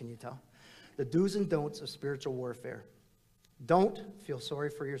fast, can you tell? The do's and don'ts of spiritual warfare. Don't feel sorry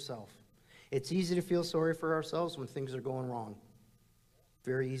for yourself. It's easy to feel sorry for ourselves when things are going wrong.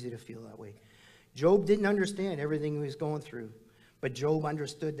 Very easy to feel that way. Job didn't understand everything he was going through, but Job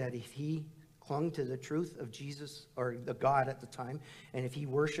understood that if he clung to the truth of Jesus, or the God at the time, and if he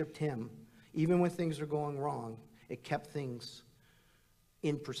worshiped him, even when things were going wrong, it kept things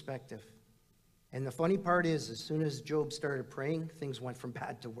in perspective. And the funny part is, as soon as Job started praying, things went from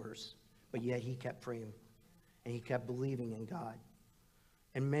bad to worse. But yet he kept praying, and he kept believing in God.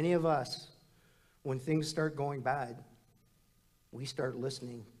 And many of us, when things start going bad, we start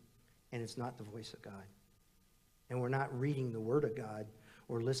listening, and it's not the voice of God. And we're not reading the Word of God.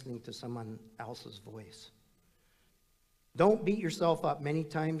 We're listening to someone else's voice. Don't beat yourself up. Many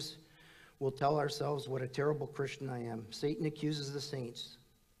times we'll tell ourselves what a terrible Christian I am. Satan accuses the saints.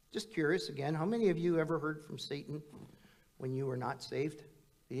 Just curious again, how many of you ever heard from Satan when you were not saved?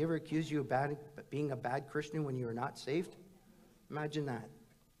 Did he ever accuse you of being a bad Christian when you were not saved? Imagine that.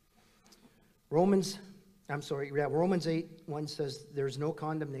 Romans 8:1 says, there's no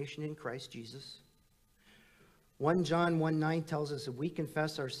condemnation in Christ Jesus. 1 John 1:9 tells us if we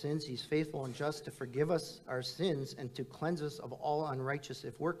confess our sins, he's faithful and just to forgive us our sins and to cleanse us of all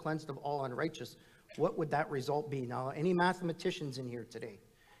unrighteousness. If we're cleansed of all unrighteousness, what would that result be? Now, any mathematicians in here today?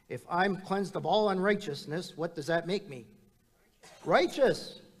 If I'm cleansed of all unrighteousness, what does that make me?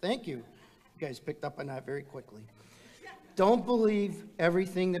 Righteous. Thank you. You guys picked up on that very quickly. Don't believe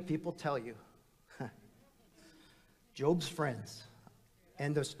everything that people tell you. Job's friends.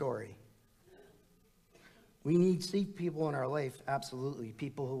 End of story. We need safe people in our life, absolutely.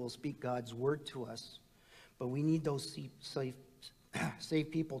 People who will speak God's word to us. But we need those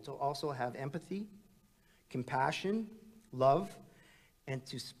safe people to also have empathy, compassion, love, and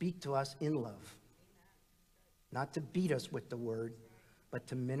to speak to us in love. Not to beat us with the word, but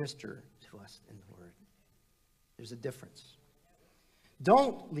to minister to us in the word. There's a difference.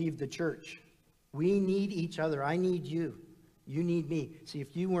 Don't leave the church. We need each other. I need you. You need me. See,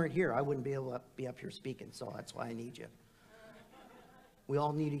 if you weren't here, I wouldn't be able to be up here speaking, so that's why I need you. We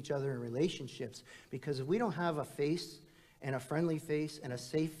all need each other in relationships, because if we don't have a face and a friendly face and a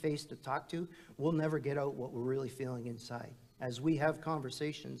safe face to talk to, we'll never get out what we're really feeling inside. As we have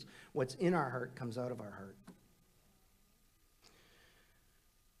conversations, what's in our heart comes out of our heart.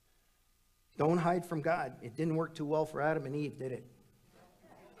 Don't hide from God. It didn't work too well for Adam and Eve, did it?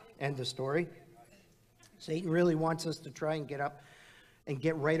 End of story. Satan really wants us to try and get up and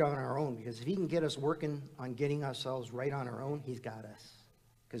get right on our own, because if he can get us working on getting ourselves right on our own, he's got us,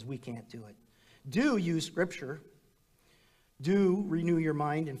 because we can't do it. Do use Scripture. Do renew your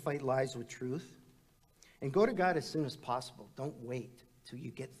mind and fight lies with truth. And go to God as soon as possible. Don't wait till you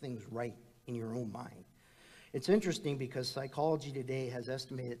get things right in your own mind. It's interesting because psychology today has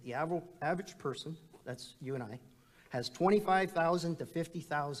estimated the average person, that's you and I, has 25,000 to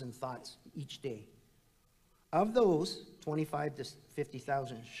 50,000 thoughts each day. Of those 25 to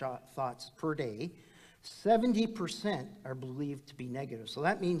 50,000 thoughts per day, 70% are believed to be negative. So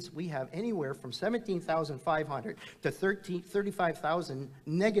that means we have anywhere from 17,500 to 35,000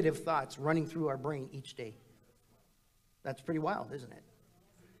 negative thoughts running through our brain each day. That's pretty wild, isn't it?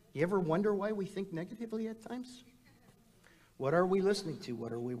 You ever wonder why we think negatively at times? What are we listening to?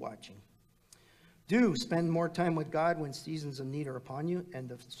 What are we watching? Do spend more time with God when seasons of need are upon you.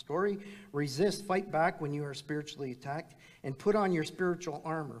 End of story. Resist, fight back when you are spiritually attacked, and put on your spiritual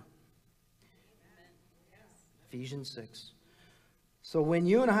armor. Ephesians 6. So when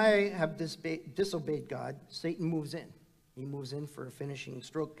you and I have disobeyed God, Satan moves in. He moves in for a finishing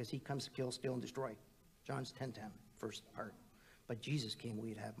stroke because he comes to kill, steal, and destroy. John's 10:10, first part. But Jesus came,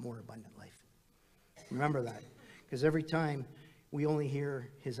 we'd have more abundant life. Remember that. Because every time we only hear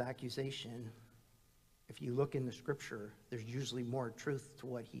his accusation, if you look in the Scripture, there's usually more truth to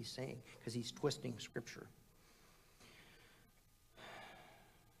what he's saying, because he's twisting Scripture.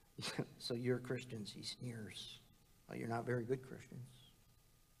 So you're Christians, he sneers. Well, you're not very good Christians.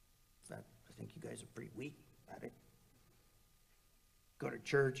 I think you guys are pretty weak at it. Go to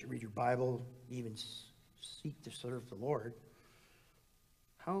church, you read your Bible, you even seek to serve the Lord.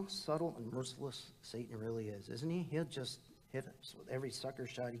 How subtle and merciless Satan really is, isn't he? He'll just hit us with every sucker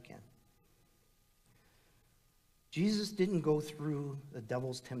shot he can. Jesus didn't go through the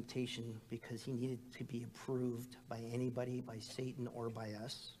devil's temptation because he needed to be approved by anybody, by Satan or by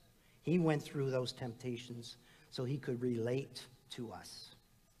us. He went through those temptations so he could relate to us.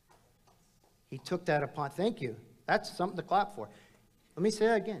 He took that upon, thank you. That's something to clap for. Let me say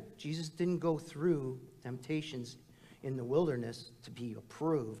that again. Jesus didn't go through temptations in the wilderness to be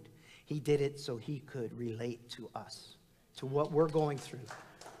approved. He did it so he could relate to us, to what we're going through.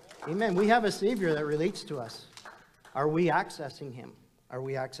 Amen. We have a Savior that relates to us. Are we accessing him? Are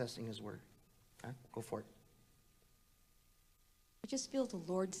we accessing his word? Okay, go for it. I just feel the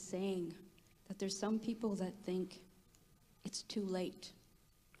Lord saying that there's some people that think it's too late.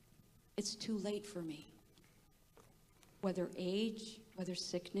 It's too late for me. Whether age, whether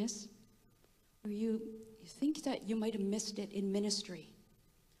sickness, or you think that you might have missed it in ministry.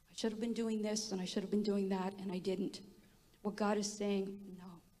 I should have been doing this and I should have been doing that and I didn't. What God is saying, no.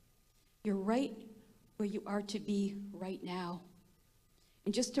 You're right where you are to be right now.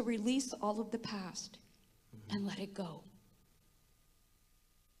 And just to release all of the past and let it go.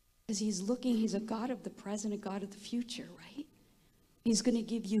 Because he's a God of the present, a God of the future, right? He's going to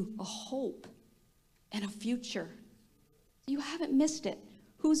give you a hope and a future. You haven't missed it.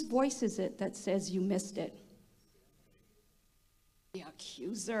 Whose voice is it that says you missed it? The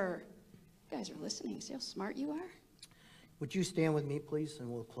accuser. You guys are listening. See how smart you are? Would you stand with me, please?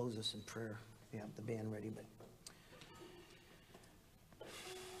 And we'll close this in prayer. We have the band ready. But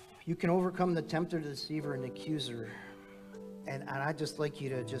you can overcome the tempter, the deceiver, and the accuser. And I'd just like you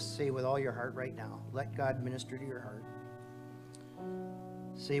to just say with all your heart right now, let God minister to your heart.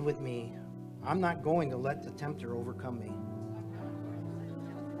 Say with me, I'm not going to let the tempter overcome me.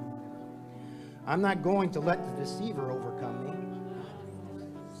 I'm not going to let the deceiver overcome me.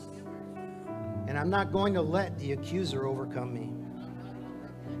 And I'm not going to let the accuser overcome me.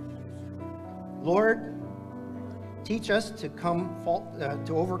 Lord, teach us to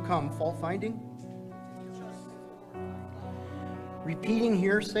overcome fault finding, repeating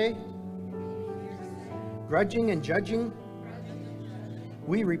hearsay, grudging and judging.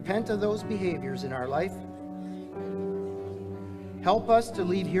 We repent of those behaviors in our life. Help us to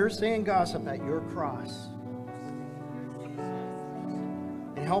leave hearsay and gossip at your cross.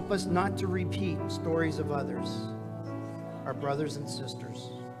 And help us not to repeat stories of others, our brothers and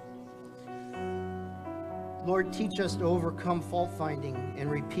sisters. Lord, teach us to overcome fault-finding and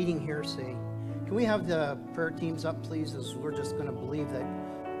repeating hearsay. Can we have the prayer teams up, please, as we're just going to believe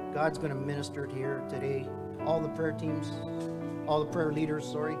that God's going to minister here today. All the prayer teams, all the prayer leaders,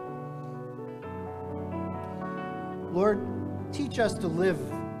 sorry. Lord, teach us to live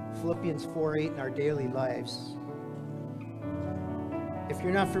Philippians 4:8 in our daily lives. If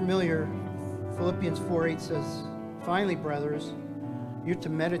you're not familiar, Philippians 4:8 says, finally, brothers, you're to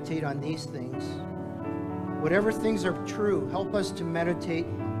meditate on these things. Whatever things are true, help us to meditate.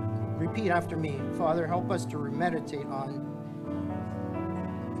 Repeat after me. Father, help us to meditate on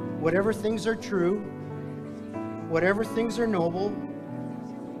whatever things are true, whatever things are noble,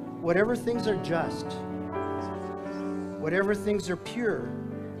 whatever things are just, whatever things are pure,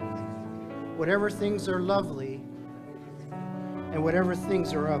 whatever things are lovely, and whatever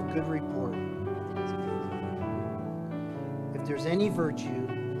things are of good report. If there's any virtue,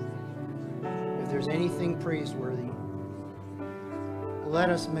 if there's anything praiseworthy, let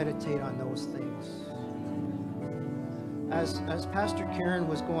us meditate on those things. As Pastor Karen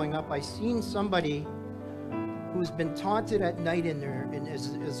was going up, I seen somebody who's been taunted at night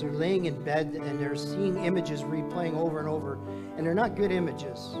as they're laying in bed and they're seeing images replaying over and over, and they're not good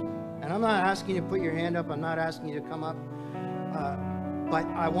images. And I'm not asking you to put your hand up. I'm not asking you to come up. But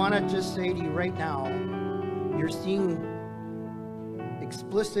I want to just say to you right now, you're seeing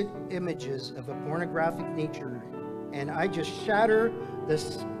explicit images of a pornographic nature, and I just scatter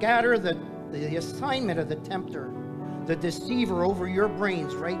the assignment of the tempter, the deceiver over your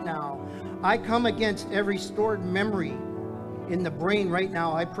brains right now. I come against every stored memory in the brain right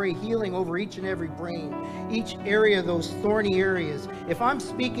now. I pray healing over each and every brain, each area of those thorny areas. If I'm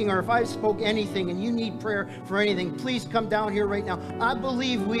speaking or if I spoke anything and you need prayer for anything, please come down here right now. I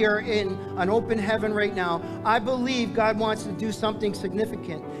believe we are in an open heaven right now. I believe God wants to do something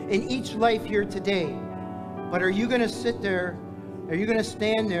significant in each life here today. But are you going to sit there? Are you going to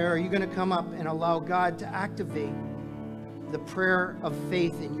stand there? Are you going to come up and allow God to activate the prayer of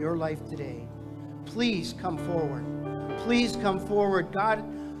faith in your life today? Please come forward. Please come forward. God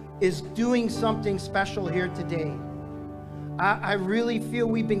is doing something special here today. I really feel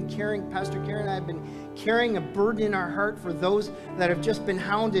we've been carrying, Pastor Karen and I have been carrying a burden in our heart for those that have just been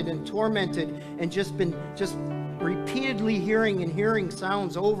hounded and tormented and just repeatedly hearing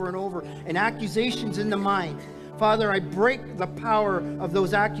sounds over and over and accusations in the mind. Father, I break the power of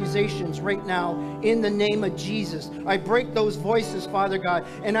those accusations right now in the name of Jesus. I break those voices, Father God,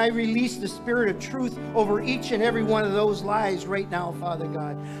 and I release the spirit of truth over each and every one of those lies right now, Father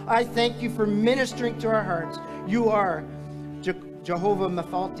God. I thank you for ministering to our hearts. You are Jehovah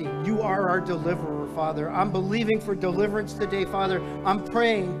Mephalti. You are our deliverer, Father. I'm believing for deliverance today, Father. I'm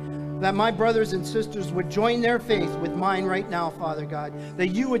praying that my brothers and sisters would join their faith with mine right now, Father God. That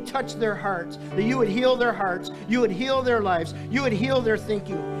you would touch their hearts, that you would heal their hearts, you would heal their lives, you would heal their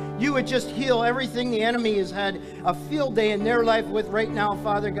thinking. You would just heal everything the enemy has had a field day in their life with right now,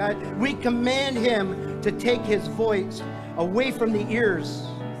 Father God. We command him to take his voice away from the ears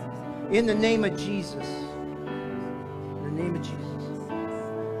in the name of Jesus. In the name of Jesus.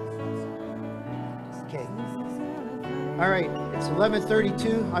 Okay. All right, it's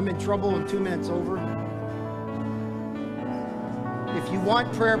 11:32. I'm in trouble. I'm 2 minutes over. If you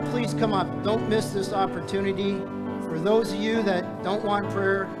want prayer, please come up. Don't miss this opportunity. For those of you that don't want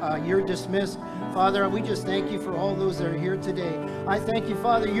prayer, you're dismissed. Father, we just thank you for all those that are here today. I thank you,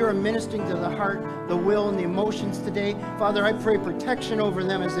 Father, you're ministering to the heart, the will, and the emotions today. Father, I pray protection over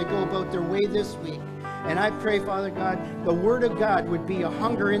them as they go about their way this week. And I pray, Father God, the Word of God would be a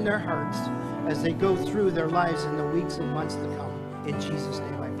hunger in their hearts as they go through their lives in the weeks and months to come. In Jesus'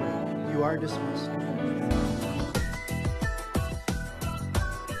 name I pray. You are dismissed.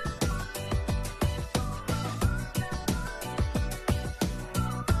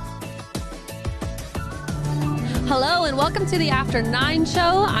 Hello and welcome to the After 9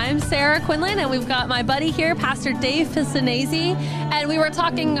 show. I'm Sarah Quinlan and we've got my buddy here, Pastor Dave Ficinese. And we were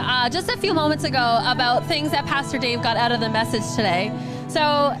talking just a few moments ago about things that Pastor Dave got out of the message today. So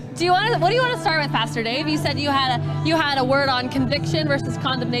what do you want to start with, Pastor Dave? You said you had a word on conviction versus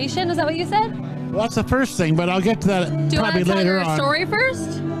condemnation. Is that what you said? Well, that's the first thing, but I'll get to that probably later on. Do you want to tell your story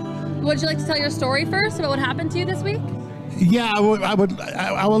first? Would you like to tell your story first about what happened to you this week? Yeah, I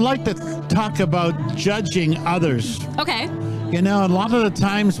would like to talk about judging others. Okay. You know, a lot of the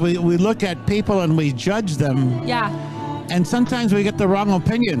times we look at people and we judge them. Yeah. And sometimes we get the wrong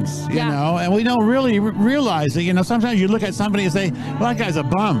opinions, you know, and we don't really realize it. You know, sometimes you look at somebody and say, well, that guy's a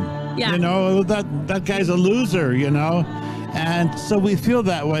bum. Yeah. You know, that guy's a loser, you know. And so we feel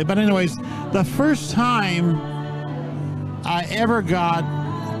that way. But anyways, the first time I ever got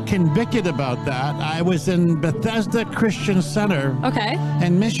convicted about that, I was in Bethesda Christian Center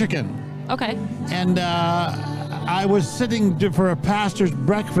in Michigan. Okay. And I was sitting for a pastor's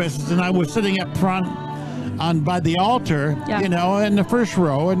breakfast, and I was sitting up front by the altar, you know, in the first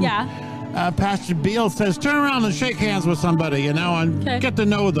row. And Pastor Beal says, turn around and shake hands with somebody, you know, and get to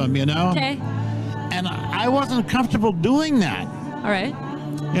know them, you know. Okay. And I wasn't comfortable doing that. All right.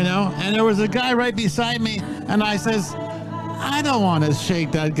 You know, and there was a guy right beside me, and I says, I don't want to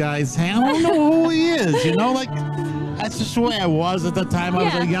shake that guy's hand. I don't know who he is, you know, like, that's just the way I was at the time. I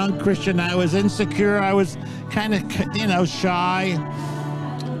was a young Christian. I was insecure. I was kind of, you know, shy.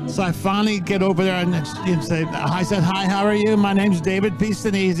 So I finally get over there and say, I said, hi, how are you? My name's David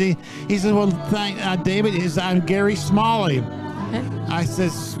Ficinese. He said, well, David, I'm Gary Smalley. Okay. I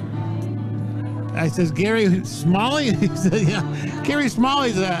says, Gary Smalley? He said, yeah. Gary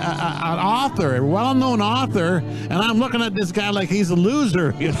Smalley's an author, a well-known author, and I'm looking at this guy like he's a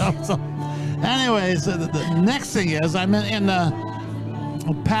loser, you know. So, anyways, the next thing is I'm in a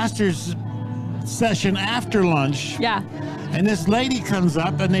pastor's session after lunch. Yeah. And this lady comes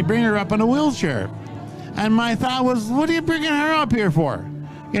up, and they bring her up in a wheelchair. And my thought was, what are you bringing her up here for?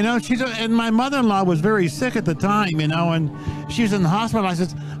 You know, and my mother-in-law was very sick at the time, you know, and she was in the hospital. I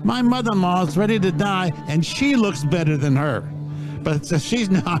said, my mother-in-law is ready to die, and she looks better than her. But she's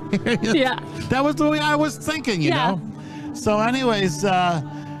not here. Yeah. That was the way I was thinking, you know. So anyways, the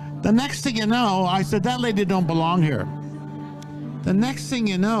next thing you know, I said, that lady don't belong here. The next thing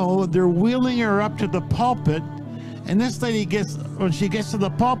you know, they're wheeling her up to the pulpit, and this lady when she gets to the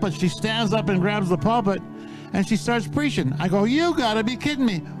pulpit, she stands up and grabs the pulpit, and she starts preaching. I go, you gotta be kidding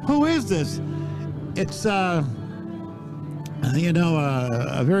me. Who is this? It's, you know,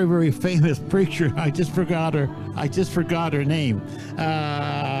 a very, very famous preacher. I just forgot her name.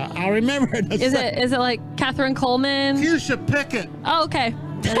 I'll remember it. Is it like Catherine Coleman? Fuchsia Pickett. Oh, okay.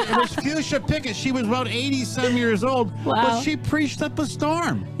 It was Fuchsia Pickett. She was about 80-some years old. Wow. But she preached up a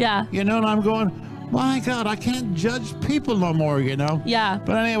storm. Yeah. You know, and I'm going, my God, I can't judge people no more, you know? Yeah.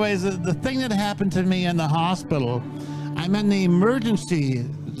 But anyways, the thing that happened to me in the hospital, I'm in the emergency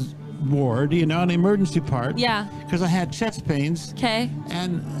ward, you know, an emergency part. Yeah. Because I had chest pains. Okay.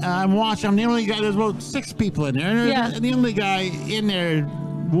 And I'm watching. I'm the only guy. There's about 6 people in there. Yeah. And the only guy in there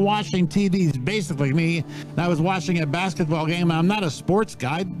watching TV is basically me. And I was watching a basketball game. I'm not a sports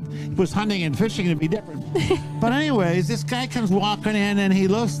guy. It was hunting and fishing to be different. But anyways, this guy comes walking in, and he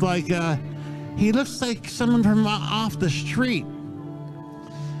looks like someone from off the street.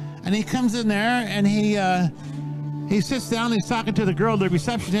 And he comes in there, and he sits down. He's talking to the girl, the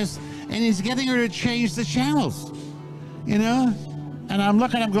receptionist, and he's getting her to change the channels. You know, and I'm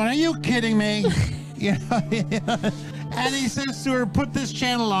looking. I'm going, "Are you kidding me?" You know. And he says to her, "Put this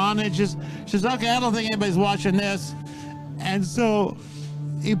channel on." And she says, "Okay, I don't think anybody's watching this." And so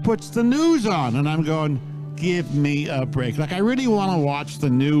he puts the news on, and I'm going, "Give me a break." Like, I really want to watch the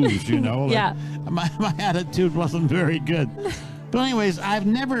news, you know. Like, Yeah. My attitude wasn't very good. But anyways, I've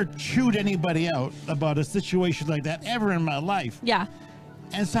never chewed anybody out about a situation like that ever in my life. Yeah.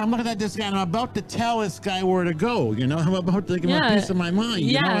 And so I'm looking at this guy, and I'm about to tell this guy where to go, you know. I'm about to give him a piece of my mind.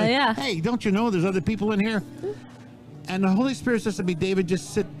 You know? Like, Yeah. "Hey, don't you know there's other people in here?" And the Holy Spirit says to me, "David,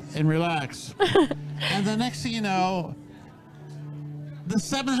 just sit and relax." And the next thing you know, the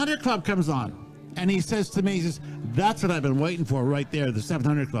 700 Club comes on. And he says to me, he says, "That's what I've been waiting for right there, the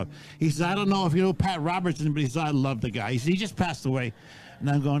 700 Club." He says, "I don't know if you know Pat Robertson, but he says, I love the guy." He says, "He just passed away." And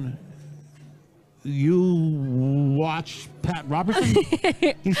I'm going, "You watch Pat Robertson?"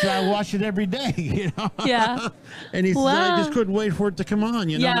 He said, "I watch it every day," you know. Yeah. And he says, Wow. "I just couldn't wait for it to come on,"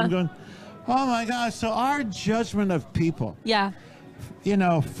 you know. Yeah. I'm going, "Oh my gosh." So our judgment of people, Yeah. you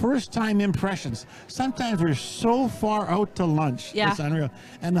know, first time impressions, sometimes we're so far out to lunch. Yeah. It's unreal.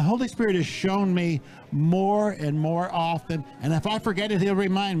 And the Holy Spirit has shown me more and more often. And if I forget it, he'll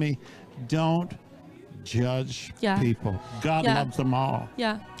remind me, don't judge Yeah. people. God Yeah. loves them all.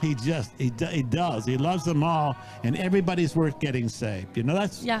 Yeah. He does. He loves them all, and everybody's worth getting saved. You know,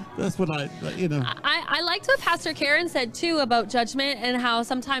 that's what I, you know. I liked what Pastor Karen said too about judgment, and how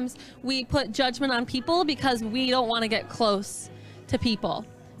sometimes we put judgment on people because we don't want to get close to people,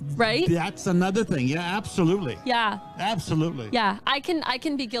 right? That's another thing. Yeah, absolutely. Yeah. Absolutely. Yeah, I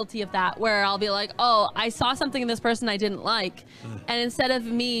can be guilty of that, where I'll be like, "Oh, I saw something in this person I didn't like," and instead of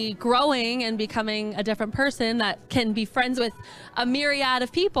me growing and becoming a different person that can be friends with a myriad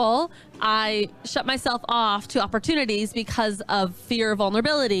of people, I shut myself off to opportunities because of fear of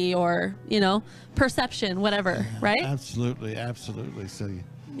vulnerability or, you know, perception, whatever, right? Absolutely. So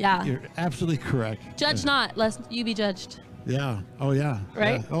Yeah. you're absolutely correct. Judge not, lest you be judged. Yeah. Oh, yeah.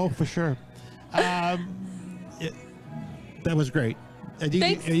 Right? Yeah. Oh, for sure. That was great.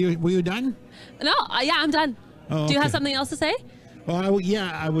 Thanks. Were you done? No, yeah, I'm done. Oh, Do you have okay. something else to say? Well,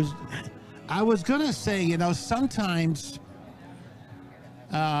 I was gonna say, you know, sometimes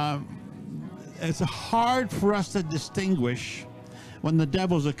it's hard for us to distinguish when the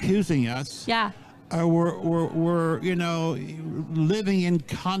devil's accusing us. Yeah. Or we're you know, living in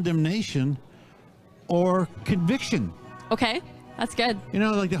condemnation or conviction. Okay, that's good. You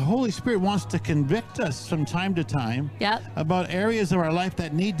know, like the Holy Spirit wants to convict us from time to time Yep. about areas of our life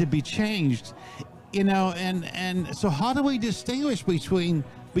that need to be changed. You know, and so how do we distinguish between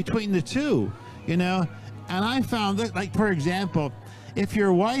the two? You know, and I found that, like, for example, if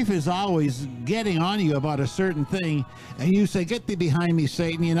your wife is always getting on you about a certain thing, and you say, "Get thee behind me,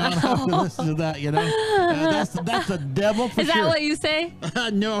 Satan," you know, I don't have to listen to that, you know. That's the devil for Is sure. that what you say? No,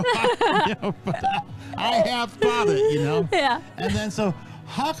 no, but I have thought it, you know. Yeah. And then so,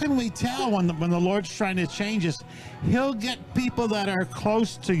 how can we tell when the Lord's trying to change us? He'll get people that are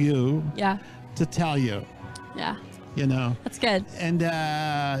close to you Yeah. to tell you, Yeah. you know. That's good. And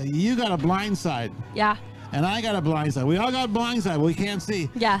you got a blind side. Yeah. And I got a blind side. We all got a blind side. We can't see.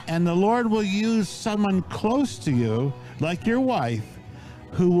 Yeah. And the Lord will use someone close to you, like your wife,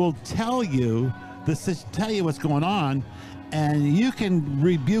 who will tell you what's going on, and you can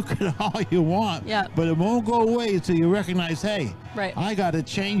rebuke it all you want. Yeah. But it won't go away until you recognize, hey, Right. I got to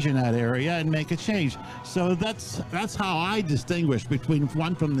change in that area and make a change. So that's how I distinguish between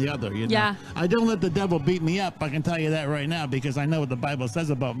one from the other. You know? Yeah. I don't let the devil beat me up. I can tell you that right now, because I know what the Bible says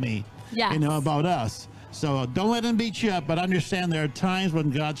about me. Yes. You know, about us. So don't let him beat you up, but understand there are times when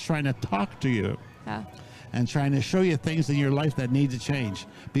God's trying to talk to you Yeah. and trying to show you things in your life that need to change.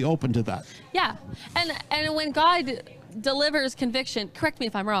 Be open to that. Yeah. And when God delivers conviction, correct me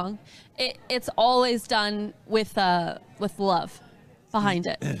if I'm wrong, it's always done with love behind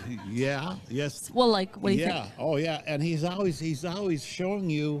it. Yeah. Yes. Well, like, what do you Yeah. think? Oh, yeah. And he's always showing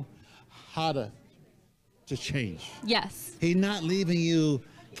you how to change. Yes. He's not leaving you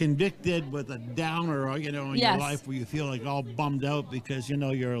convicted with a downer, you know, in Yes. your life where you feel like all bummed out because, you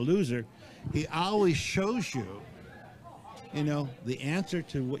know, you're a loser. He always shows you you know, the answer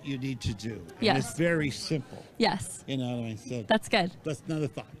to what you need to do. And Yes. it's very simple. Yes. You know what I mean? So That's good. that's another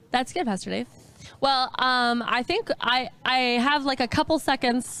thought. That's good, Pastor Dave. Well, I think I have like a couple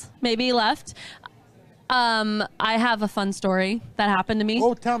seconds maybe left. I have a fun story that happened to me.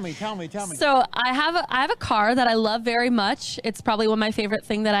 Oh, tell me. So I have a car that I love very much. It's probably one of my favorite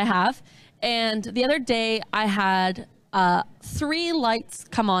thing that I have. And the other day I had 3 lights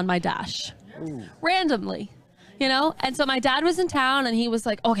come on my dash randomly, you know? And so my dad was in town and he was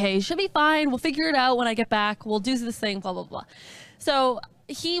like, okay, should be fine. We'll figure it out when I get back. We'll do this thing, blah, blah, blah. So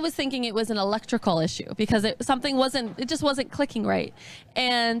he was thinking it was an electrical issue because it just wasn't clicking right.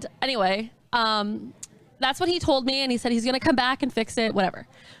 And anyway, that's what he told me. And he said he's going to come back and fix it, whatever.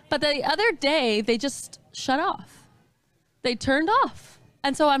 But the other day they just shut off. They turned off.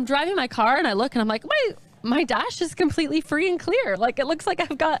 And so I'm driving my car and I look and I'm like, my dash is completely free and clear. Like it looks like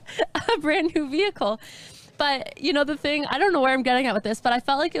I've got a brand new vehicle. But you know, the thing, I don't know where I'm getting at with this, but I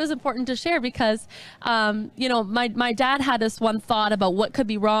felt like it was important to share because, you know, my dad had this one thought about what could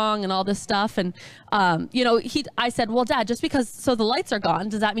be wrong and all this stuff. And, you know, I said, well, Dad, just because, so the lights are gone,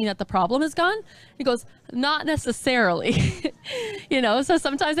 does that mean that the problem is gone? He goes, not necessarily, you know? So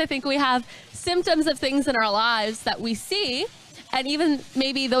sometimes I think we have symptoms of things in our lives that we see, and even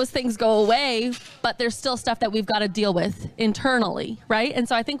maybe those things go away, but there's still stuff that we've got to deal with internally, right? And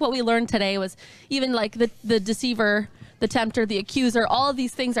so I think what we learned today was even like the deceiver, the tempter, the accuser, all of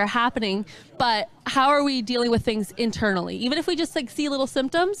these things are happening, but how are we dealing with things internally? Even if we just like see little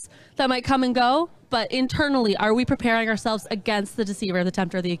symptoms that might come and go, but internally, are we preparing ourselves against the deceiver, the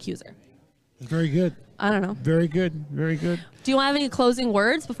tempter, the accuser? Very good. I don't know. Very good. Very good. Do you want to have any closing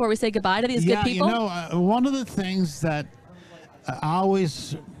words before we say goodbye to these good people? You know, one of the things that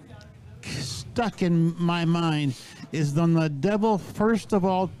always stuck in my mind is when the devil first of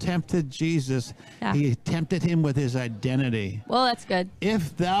all tempted Jesus, he tempted him with his identity. Well, that's good.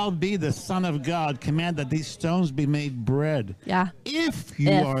 If thou be the Son of God, command that these stones be made bread. Yeah. If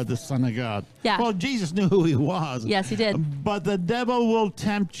you are the Son of God. Yeah. Well, Jesus knew who he was. Yes, he did. But the devil will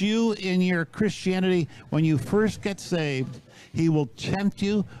tempt you in your Christianity when you first get saved. He will tempt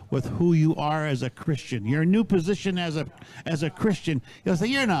you with who you are as a Christian. Your new position as a Christian. He'll say,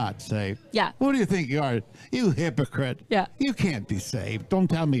 you're not saved. Yeah. Who do you think you are? You hypocrite. Yeah. You can't be saved. Don't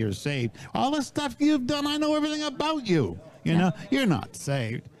tell me you're saved. All the stuff you've done, I know everything about you. You know, you're not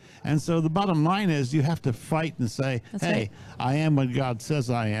saved. And so the bottom line is you have to fight and say, That's hey, right. I am what God says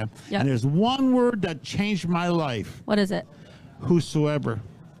I am. Yep. And there's one word that changed my life. What is it? Whosoever.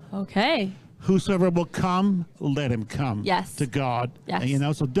 Okay. Whosoever will come, let him come. Yes. To God. Yes. And, you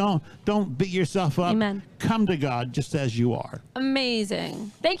know, so don't beat yourself up. Amen. Come to God just as you are.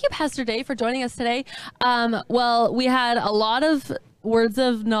 Amazing. Thank you, Pastor Dave, for joining us today. Well, we had a lot of words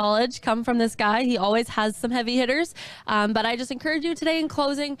of knowledge come from this guy. He always has some heavy hitters. But I just encourage you today in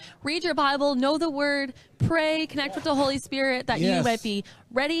closing, read your Bible, know the word, pray, connect with the Holy Spirit that you might be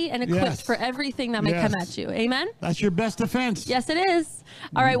ready and equipped for everything that might come at you. Amen? That's your best defense. Yes, it is.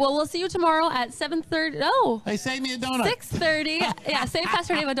 All right. Well, we'll see you tomorrow at 7:30. Oh. Hey, save me a donut. 6:30. Yeah, save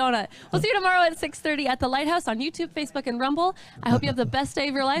Pastor Dave a donut. We'll see you tomorrow at 6:30 at the Lighthouse on YouTube, Facebook, and Rumble. I hope you have the best day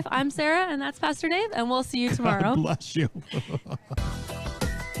of your life. I'm Sarah, and that's Pastor Dave, and we'll see you tomorrow. God bless you.